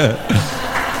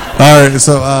right,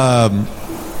 so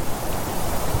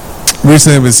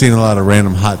recently I've been seeing a lot of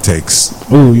random hot takes.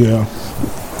 Oh yeah.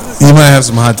 You might have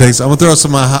some hot takes. I'm gonna throw out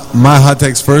some of my hot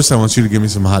takes first. I want you to give me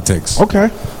some hot takes. Okay.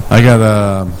 I got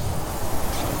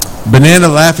banana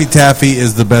Laffy Taffy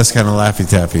is the best kind of Laffy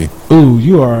Taffy. Ooh,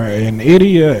 you are an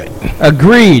idiot.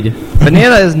 Agreed.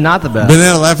 Banana is not the best.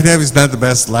 Banana Laffy Taffy is not the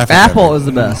best Laffy Taffy. Apple is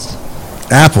the best.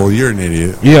 Apple, you're an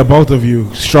idiot. Yeah, both of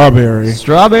you. Strawberry.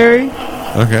 Strawberry?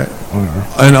 Okay.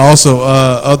 And also,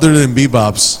 other than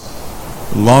Bebop's,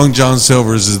 Long John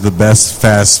Silver's is the best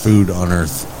fast food on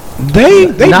earth. They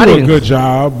do a good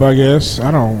job, I guess.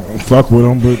 I don't fuck with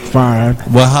them, but fine.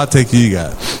 What hot take do you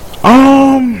got?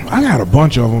 I got a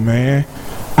bunch of them, man.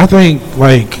 I think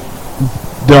like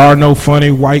there are no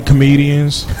funny white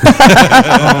comedians.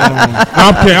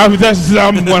 I'm kidding. I'm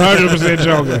 100%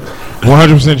 joking.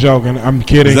 100% joking. I'm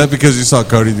kidding. Is that because you saw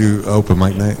Cody do open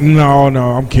mic night? No,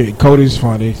 I'm kidding. Cody's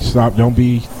funny. Stop. Don't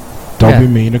be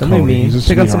mean to don't Cody. Be mean. He's a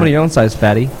Pick on somebody your own size,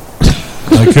 fatty.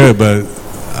 I could, but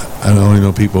I only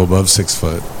know people above 6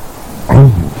 foot.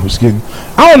 Oh, just kidding.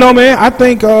 I don't know, man. I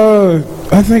think a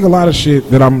lot of shit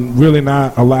that I'm really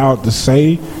not allowed to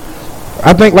say.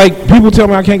 I think like people tell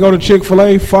me I can't go to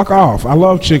Chick-fil-A. Fuck off. I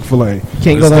love Chick-fil-A.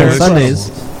 Can't go there on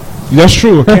Sundays. That's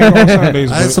true. I can't go on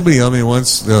Sundays. I had somebody tell me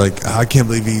once, they're like, I can't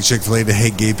believe you eat Chick-fil-A to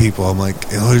hate gay people. I'm like,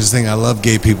 here's the thing, I love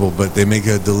gay people, but they make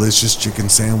a delicious chicken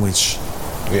sandwich.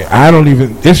 Yeah, I don't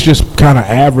even, it's just kind of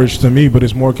average to me, but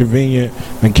it's more convenient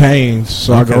than Cane's,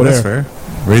 so I go there. That's fair.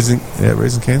 Raising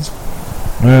Cane's?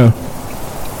 Yeah.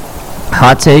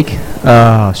 Hot take?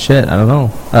 Oh, shit, I don't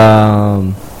know.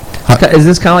 Is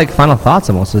this kind of like final thoughts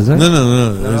almost, isn't it?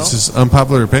 No. It's just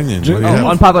unpopular opinion.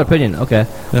 Unpopular opinion, okay.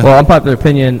 Yeah. Well, unpopular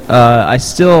opinion, I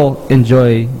still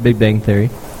enjoy Big Bang Theory.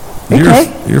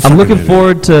 I'm looking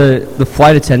forward to the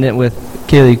flight attendant with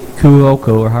Kaylee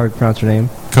Cuoco, or how do you pronounce her name?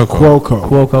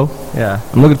 Cuoco. Yeah.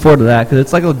 I'm looking forward to that because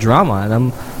it's like a drama, and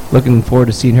I'm looking forward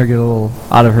to seeing her get a little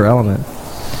out of her element.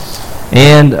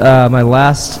 And my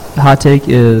last hot take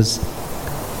is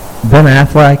Ben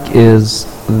Affleck is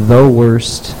the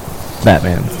worst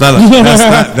Batman.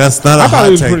 That's not a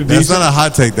hot take. That's not a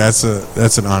hot take. That's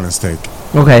an honest take.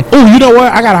 Okay. Oh, you know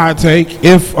what? I got a hot take.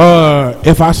 If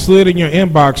I slid in your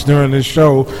inbox during this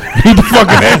show, you need to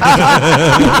fucking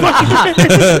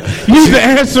you need to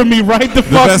answer me right the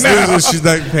fuck best now. news is she's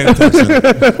not even paying attention.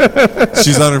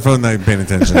 She's on her phone, not even paying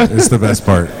attention. It's the best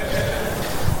part.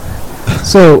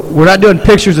 So we're not doing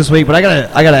pictures this week, but I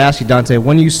gotta ask you, Dante.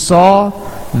 When you saw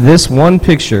this one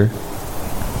picture,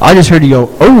 I just heard you go,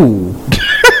 "Oh."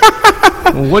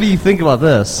 What do you think about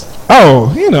this?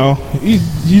 Oh, you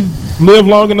live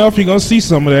long enough, you're gonna see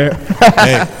some of that.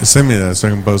 Hey, send me that so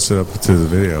I can post it up to the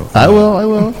video. I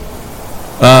will.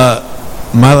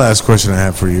 My last question I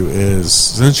have for you is: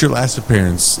 since your last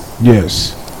appearance,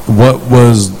 yes, what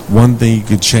was one thing you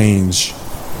could change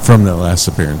from that last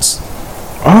appearance?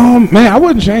 Man, I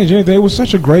wouldn't change anything. It was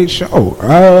such a great show.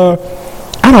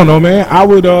 I don't know, man. I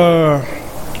would.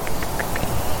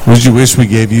 Would you wish we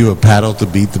gave you a paddle to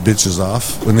beat the bitches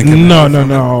off when they come?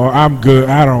 No. I'm good.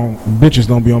 Bitches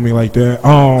don't be on me like that.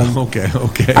 Okay.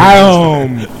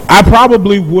 I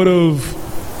probably would have.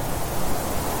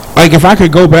 Like, if I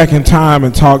could go back in time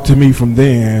and talk to me from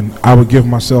then, I would give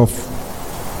myself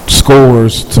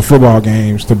scores to football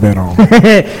games to bet on.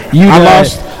 I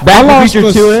lost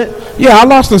to it. Yeah, I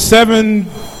lost a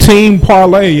 7-team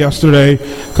parlay yesterday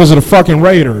because of the fucking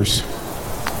Raiders.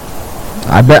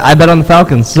 I bet on the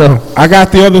Falcons, so I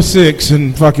got the other 6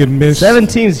 and fucking missed. 7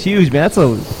 teams huge, man. That's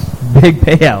a big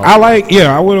payout.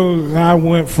 I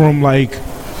went from like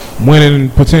winning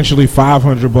potentially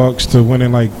 $500 to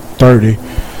winning like 30.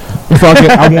 Fuck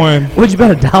it, I won. Would you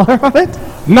bet $1 on it?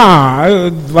 Nah,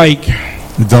 like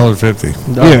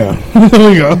 $1.50. Yeah, there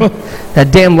we go.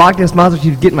 That damn Loch Ness monster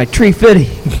keeps getting my tree fitty.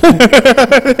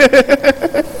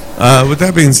 With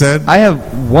that being said, I have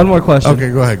one more question. Okay,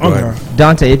 go ahead.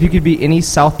 Dante, if you could be any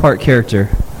South Park character,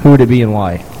 who would it be and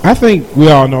why? I think we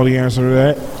all know the answer to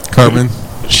that. Cartman.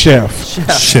 Chef.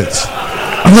 Shits.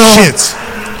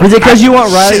 Is it because you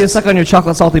want Riley to suck on your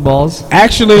chocolate salty balls?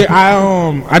 Actually,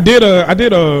 I did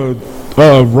a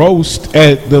roast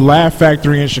at the Laugh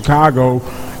Factory in Chicago.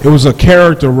 It was a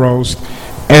character roast,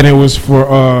 and it was for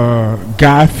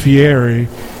Guy Fieri.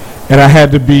 and I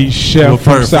had to be chef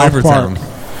from South Park.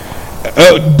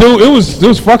 Dude, it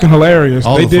was fucking hilarious.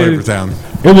 All the Flavor Town.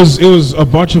 It was a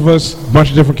bunch of us, bunch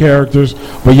of different characters,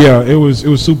 but yeah, it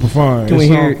was super fun. Can we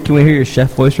hear your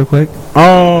chef voice real quick?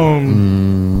 Let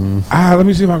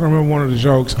me see if I can remember one of the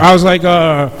jokes. I was like,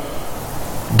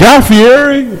 Guy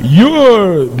Fieri,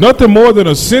 you're nothing more than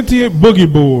a sentient boogie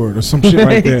board or some shit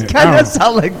like that. It kind of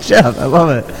sounds like Jeff. I love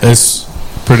it. It's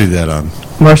pretty dead on.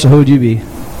 Marshall, who would you be?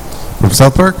 From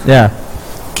South Park? Yeah.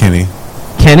 Kenny.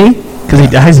 Kenny? Because he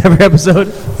dies every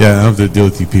episode? Yeah, I have to deal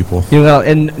with you people. You know,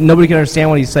 and nobody can understand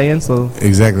what he's saying, so...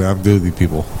 Exactly, I have to deal with you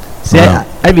people. See,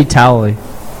 I'd be Towley.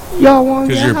 Y'all want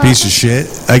because you're a piece of shit.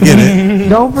 I get it.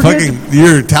 Don't forget.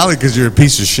 You're Tally because you're a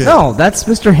piece of shit. No, that's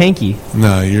Mr. Hanky.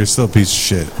 No, you're still a piece of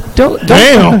shit.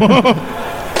 Damn.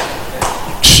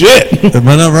 Shit. Am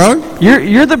I not wrong?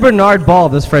 You're the Bernard Ball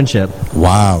of this friendship.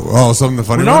 Wow. Oh, so I'm the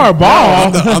funny Bernard one? Ball?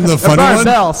 I'm the funny Bernard one?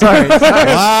 Bell, sorry.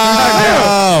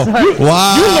 Wow.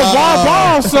 Wow. You LeVar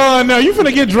Ball's son now. You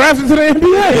finna get drafted to the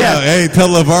NBA. Yeah. Hey, tell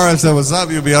LeVar I said what's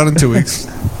up. You'll be on in 2 weeks.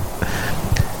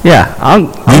 Yeah, I'm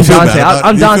Dante.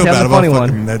 I'm Dante. I'm the funny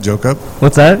one. That joke up?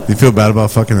 What's that? You feel bad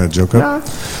about fucking that joke up? Nah.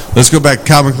 Let's go back.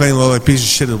 Calvin Klein, low like piece of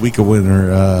shit of the week of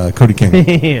winner, Cody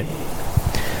Kanye.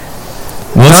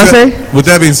 With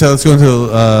that being said, let's go into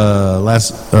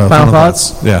last final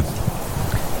thoughts. Yeah.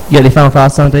 You got any final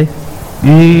thoughts, Dante?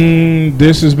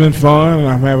 This has been fun.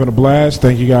 I'm having a blast.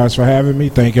 Thank you guys for having me.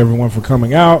 Thank everyone for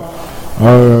coming out.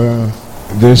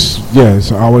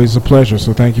 It's always a pleasure.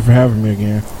 So thank you for having me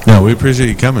again. No, we appreciate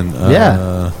you coming.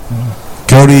 Yeah.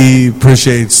 Cody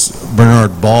appreciates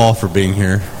Bernard Ball for being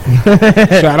here.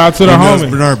 Shout out to the homie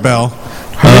Bernard Bell.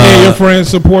 How many of your friends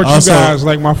support you guys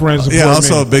like my friends support me? Yeah,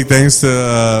 also big thanks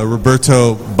to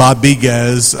Roberto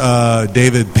Babiguez,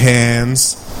 David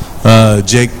Pans,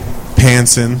 Jake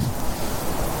Panson.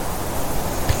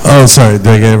 Oh, sorry, did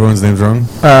I get everyone's names wrong?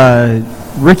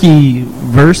 Ricky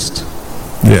Verst.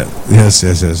 Yeah, yes.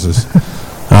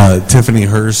 Tiffany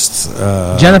Hurst.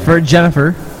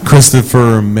 Jennifer.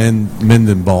 Christopher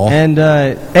Mendenball. And,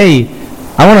 hey,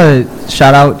 I want to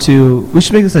shout out to... We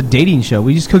should make this a dating show.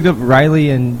 We just cooked up Riley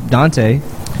and Dante.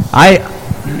 Why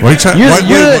are you trying to...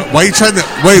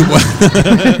 Wait, what?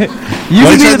 You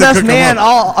can be the best man.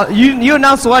 You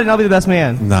announce the wedding, I'll be the best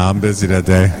man. Nah, I'm busy that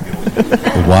day.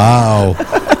 Wow.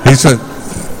 He's trying...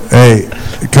 Hey,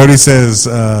 Cody says,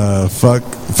 fuck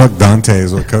Dante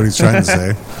is what Cody's trying to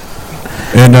say.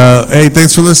 And, hey,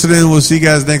 thanks for listening. We'll see you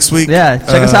guys next week. Yeah,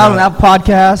 check us out on Apple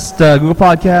Podcasts, Google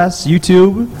Podcasts,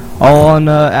 YouTube, all on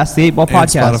Ask the 8 Ball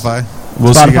Podcast. And Spotify.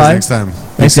 We'll see you guys next time.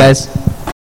 Thanks, guys.